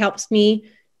CPA helps me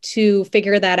to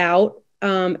figure that out.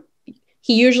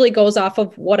 He usually goes off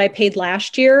of what I paid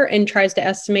last year and tries to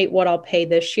estimate what I'll pay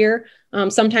this year.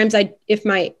 Sometimes if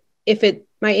my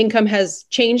income has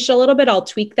changed a little bit, I'll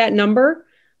tweak that number.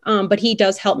 But he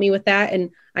does help me with that.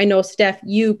 And I know, Steph,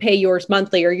 you pay yours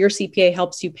monthly, or your CPA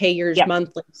helps you pay yours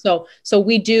monthly. So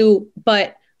we do,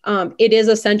 but it is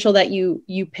essential that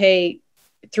you pay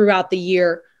throughout the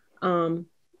year.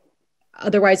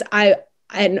 Otherwise,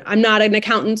 I'm not an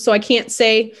accountant, so I can't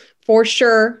say for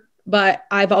sure, but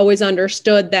I've always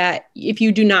understood that if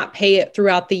you do not pay it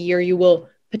throughout the year, you will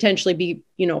potentially be,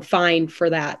 fined for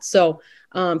that. So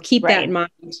keep that in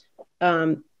mind,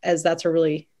 as that's a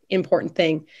really important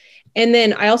thing. And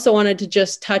then I also wanted to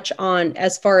just touch on,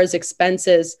 as far as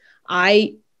expenses,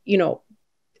 I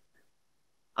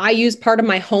use part of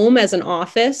my home as an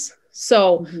office.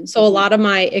 So a lot of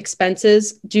my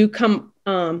expenses do come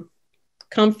from,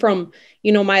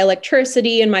 my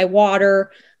electricity and my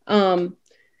water,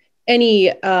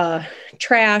 any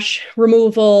trash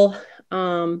removal,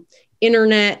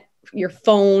 internet, your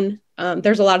phone.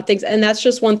 There's a lot of things. And that's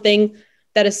just one thing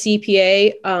that a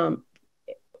CPA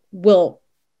will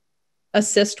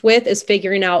assist with, is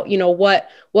figuring out,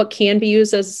 what can be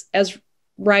used as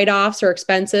write-offs or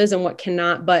expenses and what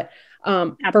cannot. But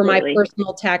for my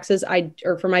personal taxes,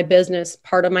 or for my business,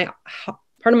 part of my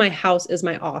house is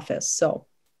my office. So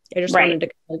I just wanted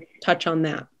to touch on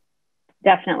that.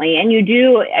 Definitely. And you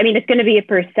do, it's going to be a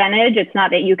percentage. It's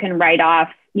not that you can write off,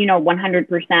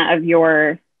 100% of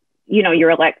your,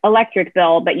 your electric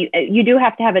bill, but you do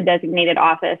have to have a designated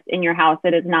office in your house.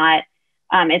 It is not,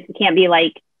 it can't be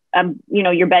like,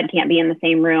 your bed can't be in the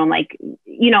same room. Like,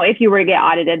 if you were to get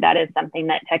audited, that is something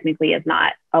that technically is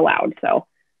not allowed. So,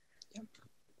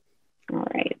 all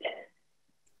right.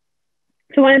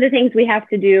 So one of the things we have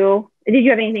to do, did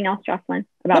you have anything else, Jocelyn,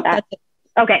 about that?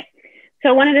 Okay.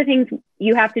 So one of the things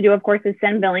you have to do, of course, is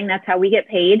send billing. That's how we get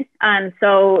paid.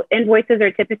 So invoices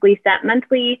are typically sent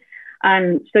monthly.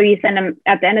 So you send them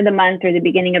at the end of the month or the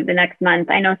beginning of the next month.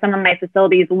 I know some of my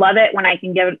facilities love it when I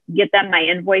can get them my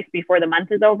invoice before the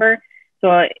month is over.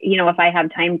 So, if I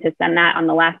have time to send that on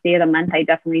the last day of the month, I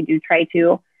definitely do try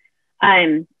to.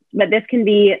 But this can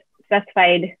be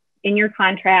specified in your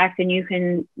contract, and you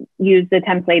can use the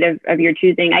template of your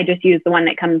choosing. I just use the one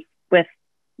that comes with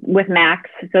Max.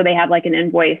 So they have like an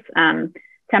invoice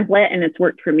template, and it's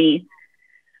worked for me.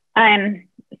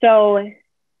 So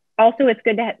also, it's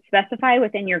good to specify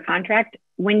within your contract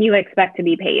when you expect to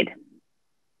be paid.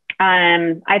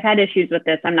 I've had issues with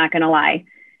this, I'm not going to lie.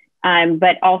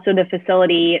 But also the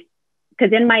facility,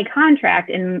 because in my contract,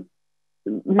 in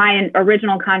my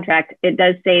original contract, it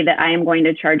does say that I am going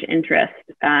to charge interest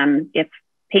if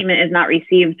payment is not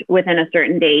received within a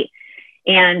certain date.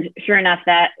 And sure enough,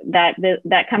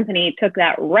 that company took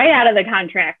that right out of the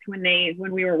contract when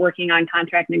we were working on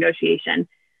contract negotiation,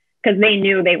 because they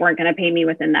knew they weren't going to pay me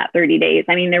within that 30 days.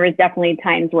 There was definitely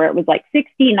times where it was like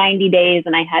 60, 90 days,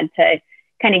 and I had to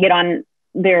kind of get on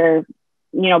their,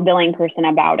 billing person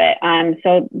about it.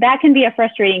 So that can be a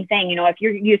frustrating thing. If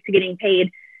you're used to getting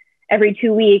paid every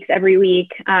 2 weeks, every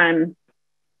week,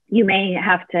 you may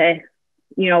have to,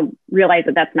 realize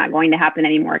that that's not going to happen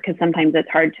anymore, because sometimes it's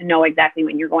hard to know exactly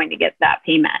when you're going to get that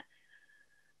payment.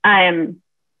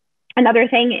 Another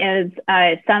thing is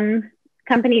some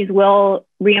companies will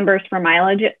reimburse for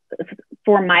mileage,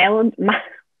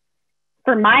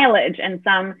 and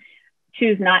some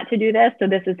choose not to do this. So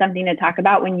this is something to talk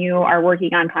about when you are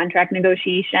working on contract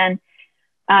negotiation.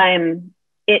 It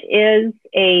is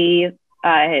a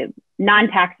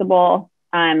non-taxable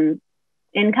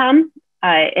income,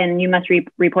 and you must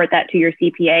report that to your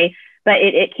CPA. But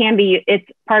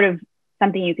it's part of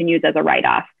something you can use as a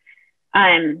write-off.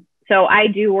 So I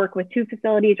do work with 2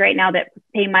 facilities right now that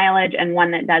pay mileage and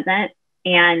one that doesn't.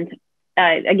 And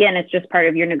again, it's just part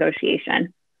of your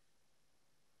negotiation.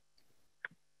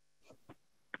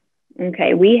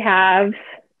 Okay, we have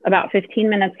about 15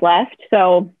 minutes left.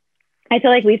 So I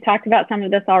feel like we've talked about some of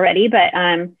this already, but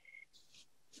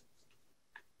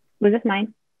was this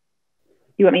mine?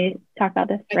 You want me to talk about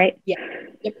this, right? Yeah.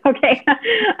 Yep. Okay.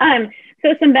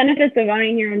 So some benefits of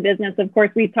owning your own business. Of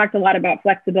course, we've talked a lot about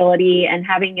flexibility and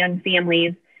having young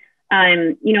families.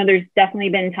 There's definitely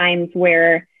been times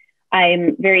where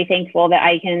I'm very thankful that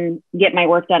I can get my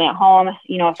work done at home.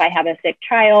 If I have a sick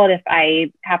child, if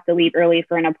I have to leave early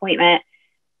for an appointment,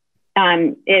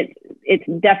 it's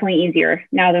definitely easier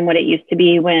now than what it used to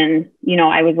be when,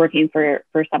 I was working for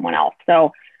someone else.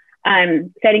 So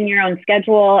setting your own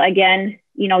schedule, again,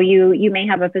 you may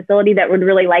have a facility that would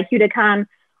really like you to come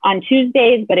on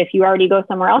Tuesdays, but if you already go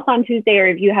somewhere else on Tuesday, or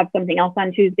if you have something else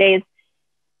on Tuesdays,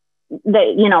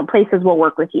 places will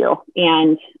work with you.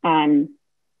 And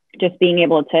just being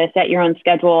able to set your own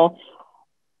schedule.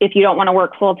 If you don't want to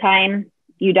work full time,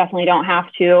 you definitely don't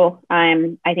have to.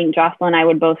 I think Jocelyn and I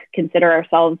would both consider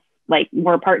ourselves like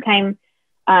more part-time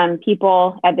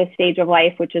people at this stage of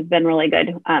life, which has been really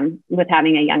good with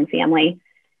having a young family.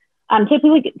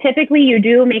 Typically you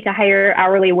do make a higher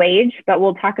hourly wage, but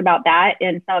we'll talk about that.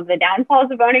 And some of the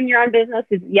downfalls of owning your own business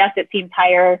is, yes, it seems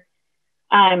higher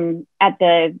at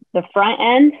the front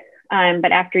end.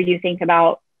 But after you think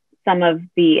about some of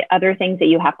the other things that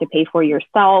you have to pay for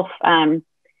yourself,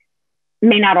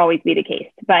 may not always be the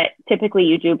case, but typically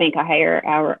you do make a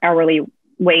higher hourly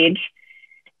wage.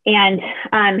 And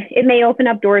it may open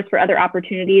up doors for other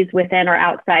opportunities within or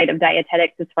outside of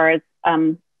dietetics, as far as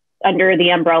under the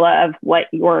umbrella of what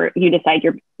you decide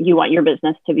you want your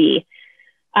business to be.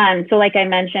 So like I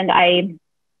mentioned,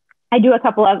 I do a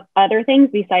couple of other things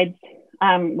besides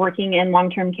working in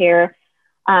long-term care.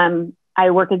 I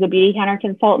work as a beauty counter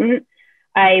consultant.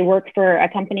 I work for a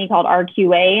company called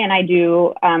RQA, and I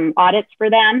do audits for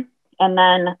them. And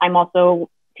then I'm also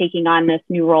taking on this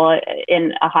new role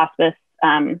in a hospice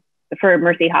for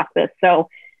Mercy Hospice. So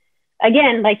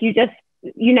again, like you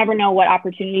never know what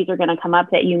opportunities are going to come up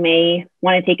that you may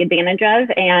want to take advantage of.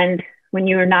 And when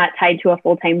you're not tied to a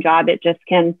full-time job, it just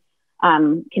can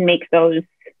make those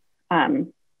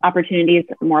opportunities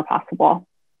more possible.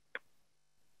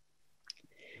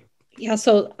 Yeah.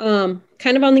 So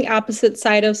kind of on the opposite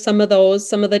side of some of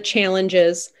the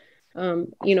challenges,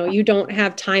 you don't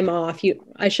have time off. You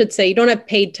don't have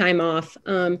paid time off.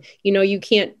 You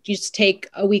can't just take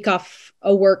a week off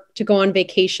of work to go on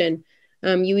vacation.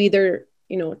 You either,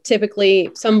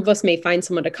 typically some of us may find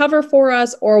someone to cover for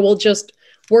us, or we'll just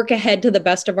work ahead to the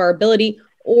best of our ability,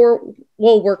 or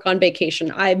we'll work on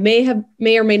vacation. I may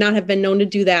or may not have been known to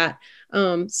do that.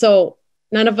 So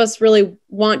none of us really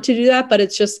want to do that, but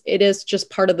it is just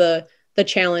part of the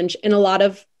challenge. And a lot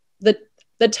of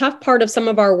the tough part of some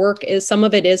of our work is some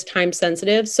of it is time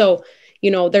sensitive. So,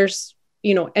 there's,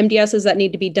 MDSs that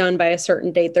need to be done by a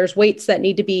certain date. There's weights that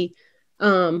need to be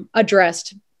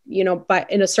addressed, by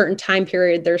in a certain time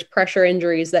period. There's pressure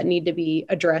injuries that need to be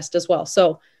addressed as well.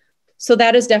 So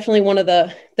that is definitely one of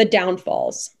the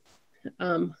downfalls.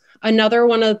 Another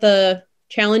one of the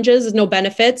challenges is no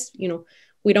benefits.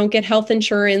 We don't get health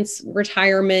insurance,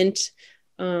 retirement,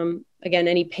 again,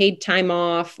 any paid time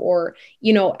off, or,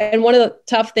 and one of the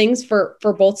tough things for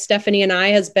both Stephanie and I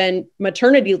has been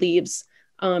maternity leaves.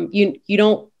 You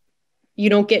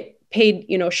don't get paid,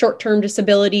 short-term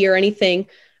disability or anything.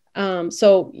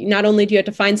 So not only do you have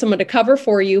to find someone to cover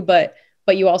for you, but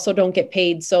you also don't get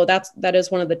paid. So that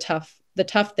is one of the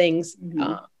tough things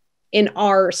in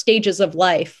our stages of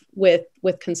life with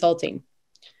consulting.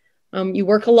 You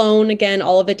work alone. Again,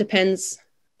 all of it depends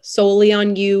solely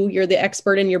on you. You're the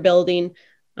expert in your building.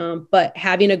 But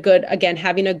having a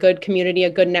good community, a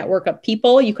good network of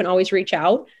people, you can always reach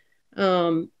out.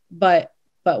 But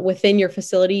within your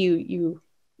facility, you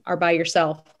are by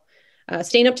yourself.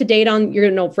 Staying up to date on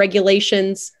your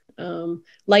regulations,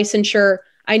 licensure.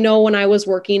 I know when I was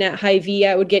working at Hy-Vee,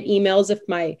 I would get emails if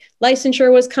my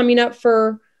licensure was coming up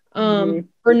for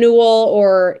renewal,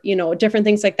 or, different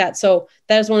things like that. So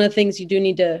that is one of the things you do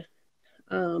need to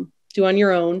do on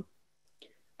your own.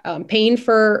 Paying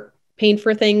for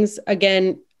things.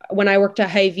 Again, when I worked at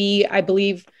Hy-Vee, I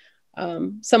believe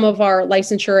some of our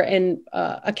licensure and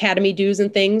academy dues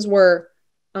and things were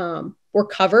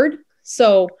covered.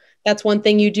 So that's one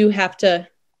thing you do have to.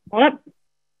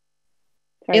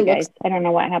 Sorry, guys. I don't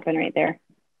know what happened right there.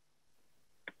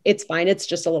 It's fine. It's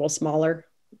just a little smaller.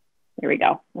 There we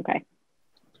go. Okay.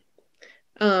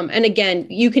 And again,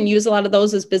 you can use a lot of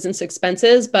those as business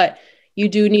expenses, but you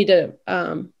do need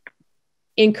to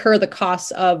incur the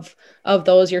costs of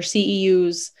those, your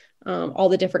CEUs, all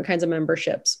the different kinds of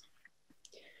memberships.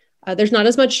 There's not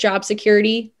as much job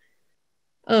security.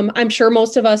 I'm sure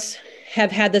most of us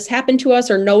have had this happen to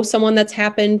us or know someone that's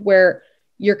happened where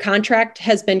your contract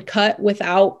has been cut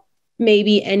without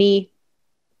maybe any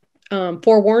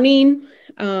forewarning.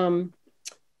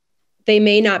 They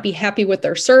may not be happy with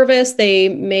their service. They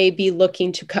may be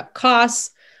looking to cut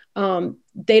costs.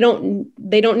 They don't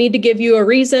need to give you a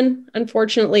reason,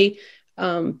 unfortunately.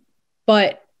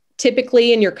 But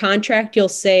typically in your contract, you'll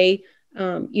say,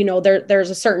 there's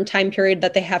a certain time period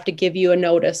that they have to give you a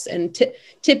notice. And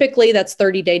typically that's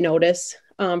 30-day notice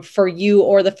for you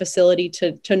or the facility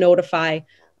to notify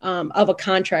of a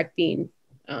contract being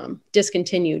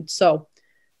discontinued. So,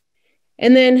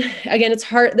 and then again, it's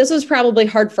hard. This is probably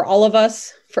hard for all of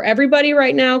us, for everybody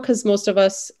right now, because most of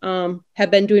us have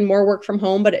been doing more work from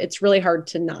home, but it's really hard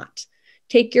to not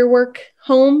take your work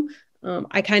home.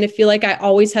 I kind of feel like I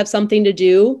always have something to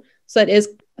do. So it is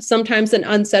sometimes an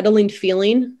unsettling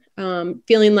feeling,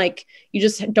 feeling like you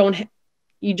just don't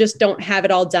have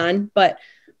it all done. But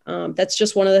that's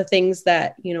just one of the things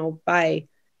that, by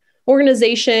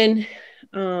organization,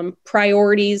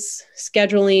 priorities,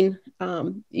 scheduling,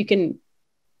 you can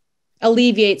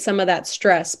alleviate some of that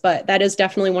stress, but that is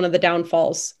definitely one of the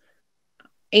downfalls.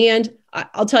 And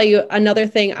I'll tell you another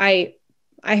thing. I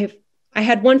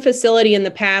had one facility in the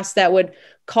past that would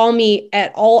call me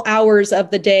at all hours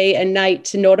of the day and night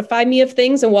to notify me of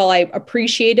things. And while I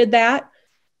appreciated that,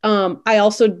 I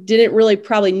also didn't really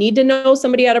probably need to know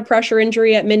somebody had a pressure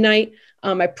injury at midnight.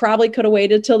 I probably could have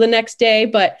waited till the next day.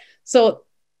 But so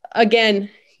again,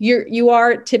 you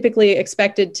are typically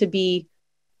expected to be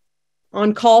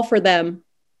on call for them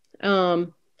at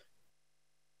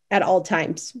all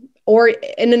times.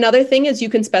 And another thing is you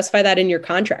can specify that in your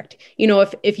contract.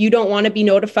 If you don't want to be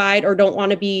notified or don't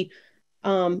want to be,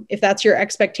 if that's your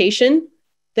expectation,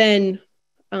 then,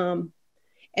 and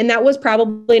that was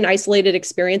probably an isolated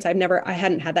experience. I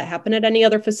hadn't had that happen at any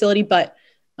other facility, but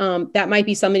that might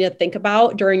be something to think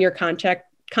about during your contract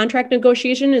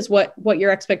negotiation, is what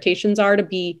your expectations are to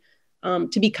be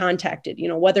contacted,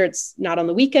 whether it's not on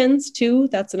the weekends too.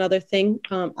 That's another thing.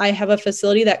 I have a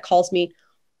facility that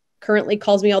currently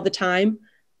calls me all the time,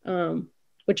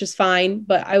 which is fine,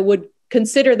 but I would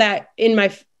consider that in my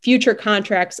future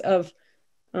contracts of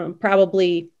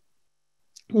probably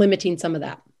limiting some of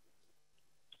that.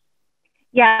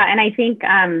 Yeah. And I think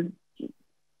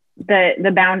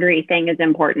the boundary thing is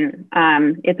important.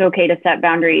 It's okay to set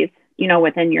boundaries,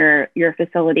 within your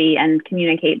facility and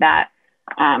communicate that.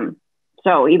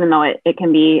 So even though it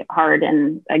can be hard,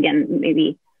 and again,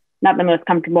 maybe not the most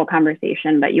comfortable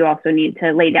conversation, but you also need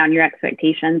to lay down your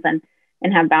expectations and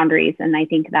have boundaries. And I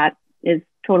think that is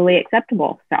totally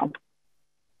acceptable. So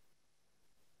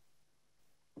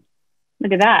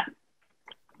look at that.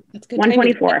 That's good.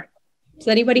 124. Does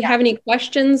anybody have any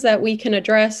questions that we can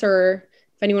address, or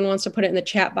if anyone wants to put it in the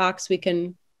chat box, we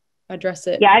can address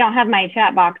it? Yeah, I don't have my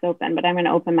chat box open, but I'm going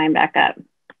to open mine back up.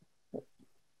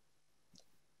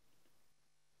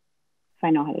 If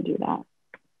I know how to do that.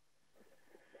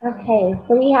 Okay,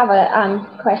 so we have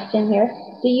a question here.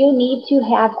 Do you need to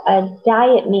have a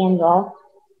diet manual,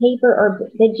 paper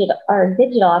or digital,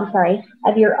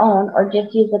 of your own, or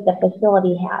just use what the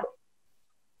facility has?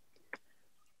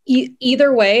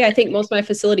 Either way, I think most of my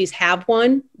facilities have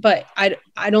one, but I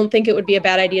don't think it would be a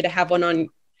bad idea to have one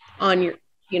on your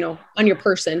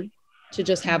person, to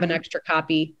just have an extra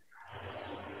copy.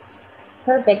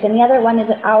 Perfect. And the other one is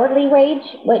an hourly wage.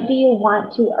 What do you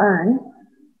want to earn?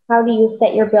 How do you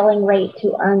set your billing rate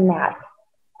to earn that?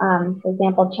 For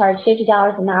example, charge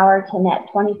 $50 an hour to net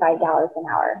 $25 an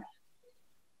hour.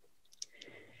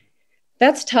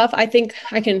 That's tough. I think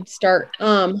I can start.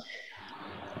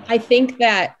 I think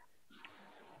that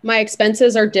my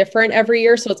expenses are different every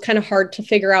year, so it's kind of hard to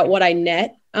figure out what I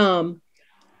net.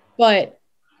 But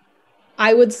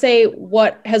I would say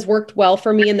what has worked well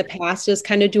for me in the past is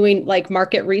kind of doing like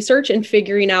market research and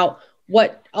figuring out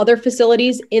what other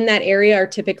facilities in that area are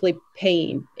typically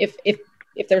paying, if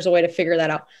there's a way to figure that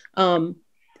out.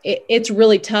 It's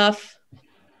really tough.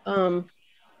 I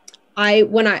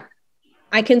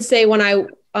can say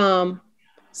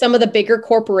some of the bigger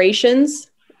corporations,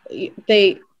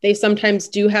 they sometimes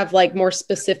do have like more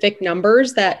specific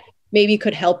numbers that maybe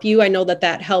could help you. I know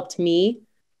that helped me.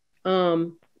 But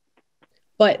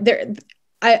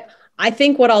I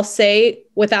think what I'll say,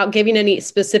 without giving any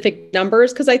specific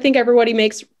numbers, because I think everybody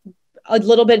makes a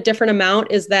little bit different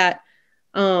amount, is that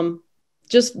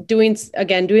just doing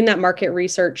that market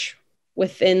research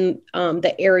within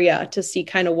the area to see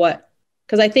kind of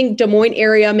because I think Des Moines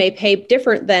area may pay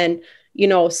different than,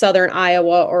 Southern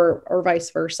Iowa or vice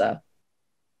versa.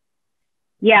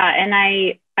 Yeah. And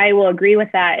I will agree with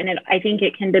that. And I think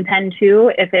it can depend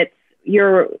too, if it's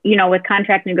with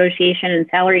contract negotiation and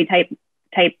salary type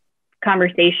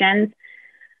conversations,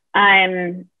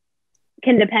 can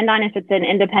depend on if it's an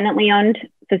independently owned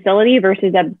facility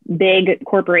versus a big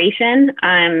corporation.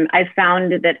 I've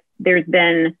found that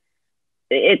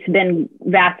it's been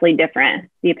vastly different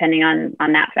depending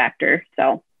on that factor.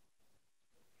 So.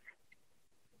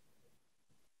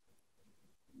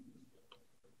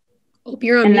 Hope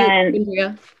you're on mute,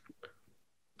 Andrea.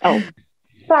 Oh,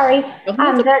 sorry.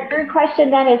 The third question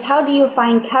then is, how do you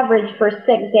find coverage for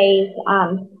sick days,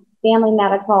 family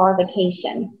medical, or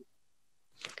vacation?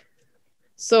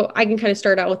 So I can kind of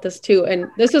start out with this too. And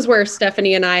this is where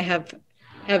Stephanie and I have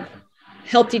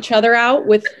helped each other out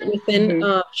within,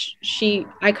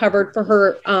 I covered for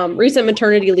her recent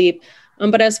maternity leave.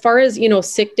 But as far as,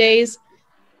 sick days,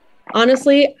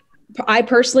 honestly, I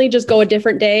personally just go a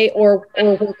different day or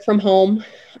work from home.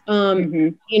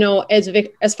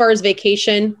 As far as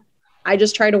vacation, I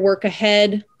just try to work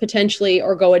ahead potentially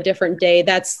or go a different day.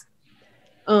 That's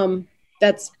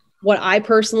what I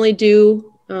personally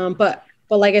do. But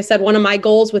like I said, one of my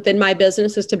goals within my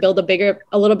business is to build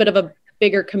a little bit of a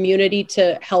bigger community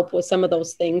to help with some of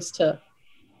those things to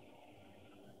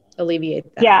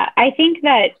alleviate that. Yeah, I think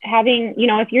that having,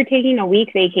 if you're taking a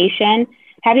week vacation,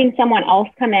 having someone else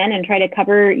come in and try to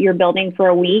cover your building for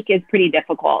a week is pretty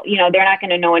difficult. They're not going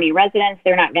to know any residents.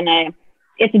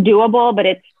 It's doable, but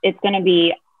it's going to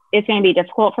be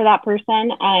difficult for that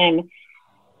person.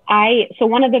 So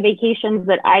one of the vacations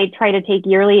that I try to take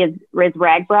yearly is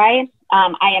RAGBRAI.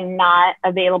 I am not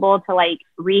available to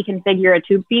reconfigure a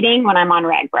tube feeding when I'm on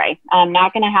RAGBRAI.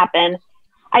 Not going to happen.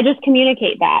 I just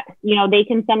communicate that, they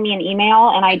can send me an email,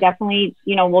 and I definitely,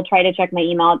 will try to check my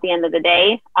email at the end of the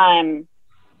day.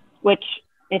 Which,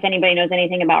 if anybody knows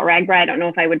anything about RAGBRAI, I don't know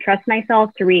if I would trust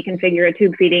myself to reconfigure a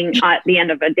tube feeding at the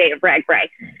end of a day of RAGBRAI.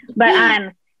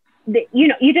 But,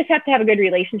 you just have to have a good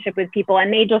relationship with people,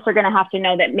 and they just are going to have to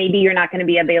know that maybe you're not going to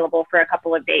be available for a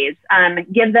couple of days.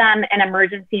 Give them an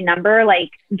emergency number. Like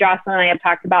Jocelyn and I have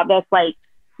talked about this,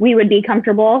 we would be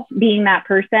comfortable being that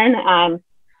person.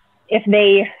 If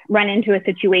they run into a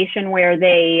situation where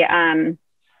they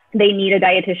need a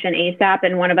dietitian ASAP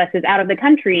and one of us is out of the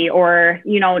country or,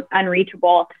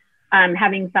 unreachable,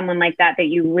 having someone like that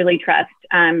you really trust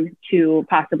to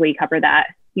possibly cover that,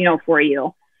 for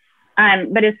you.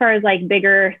 But as far as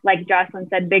bigger, like Jocelyn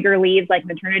said, bigger leaves, like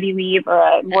maternity leave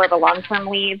or more of a long-term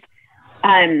leave.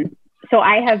 So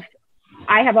I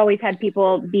have always had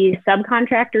people be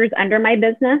subcontractors under my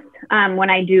business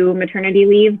when I do maternity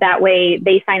leave. That way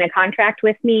they sign a contract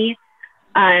with me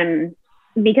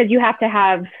because you have to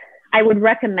have, I would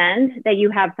recommend that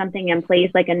you have something in place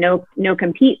like a no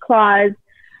compete clause.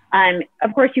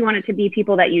 Of course, you want it to be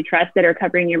people that you trust that are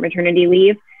covering your maternity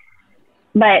leave.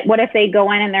 But what if they go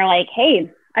in and they're like,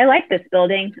 hey, I like this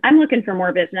building. I'm looking for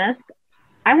more business.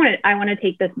 I want to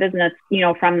take this business,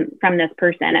 from this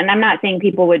person. And I'm not saying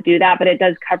people would do that, but it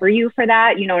does cover you for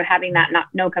that, having that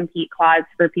no compete clause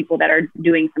for people that are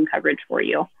doing some coverage for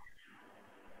you.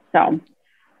 So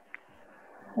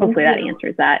hopefully that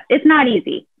answers that. It's not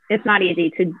easy. It's not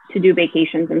easy to do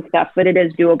vacations and stuff, but it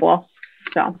is doable.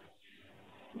 So.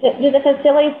 Do the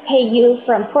facilities pay you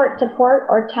from port to port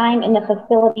or time in the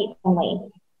facility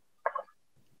only?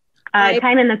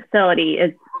 Time in the facility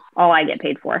is all I get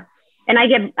paid for. And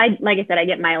like I said, I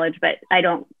get mileage, but I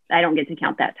don't get to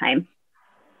count that time.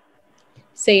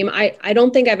 Same. I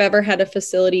don't think I've ever had a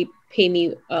facility pay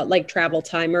me travel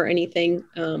time or anything.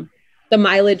 The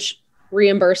mileage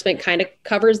reimbursement kind of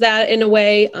covers that in a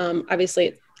way. Obviously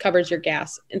it covers your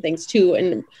gas and things too,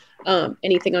 and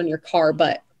anything on your car,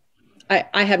 but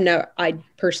I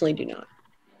personally do not.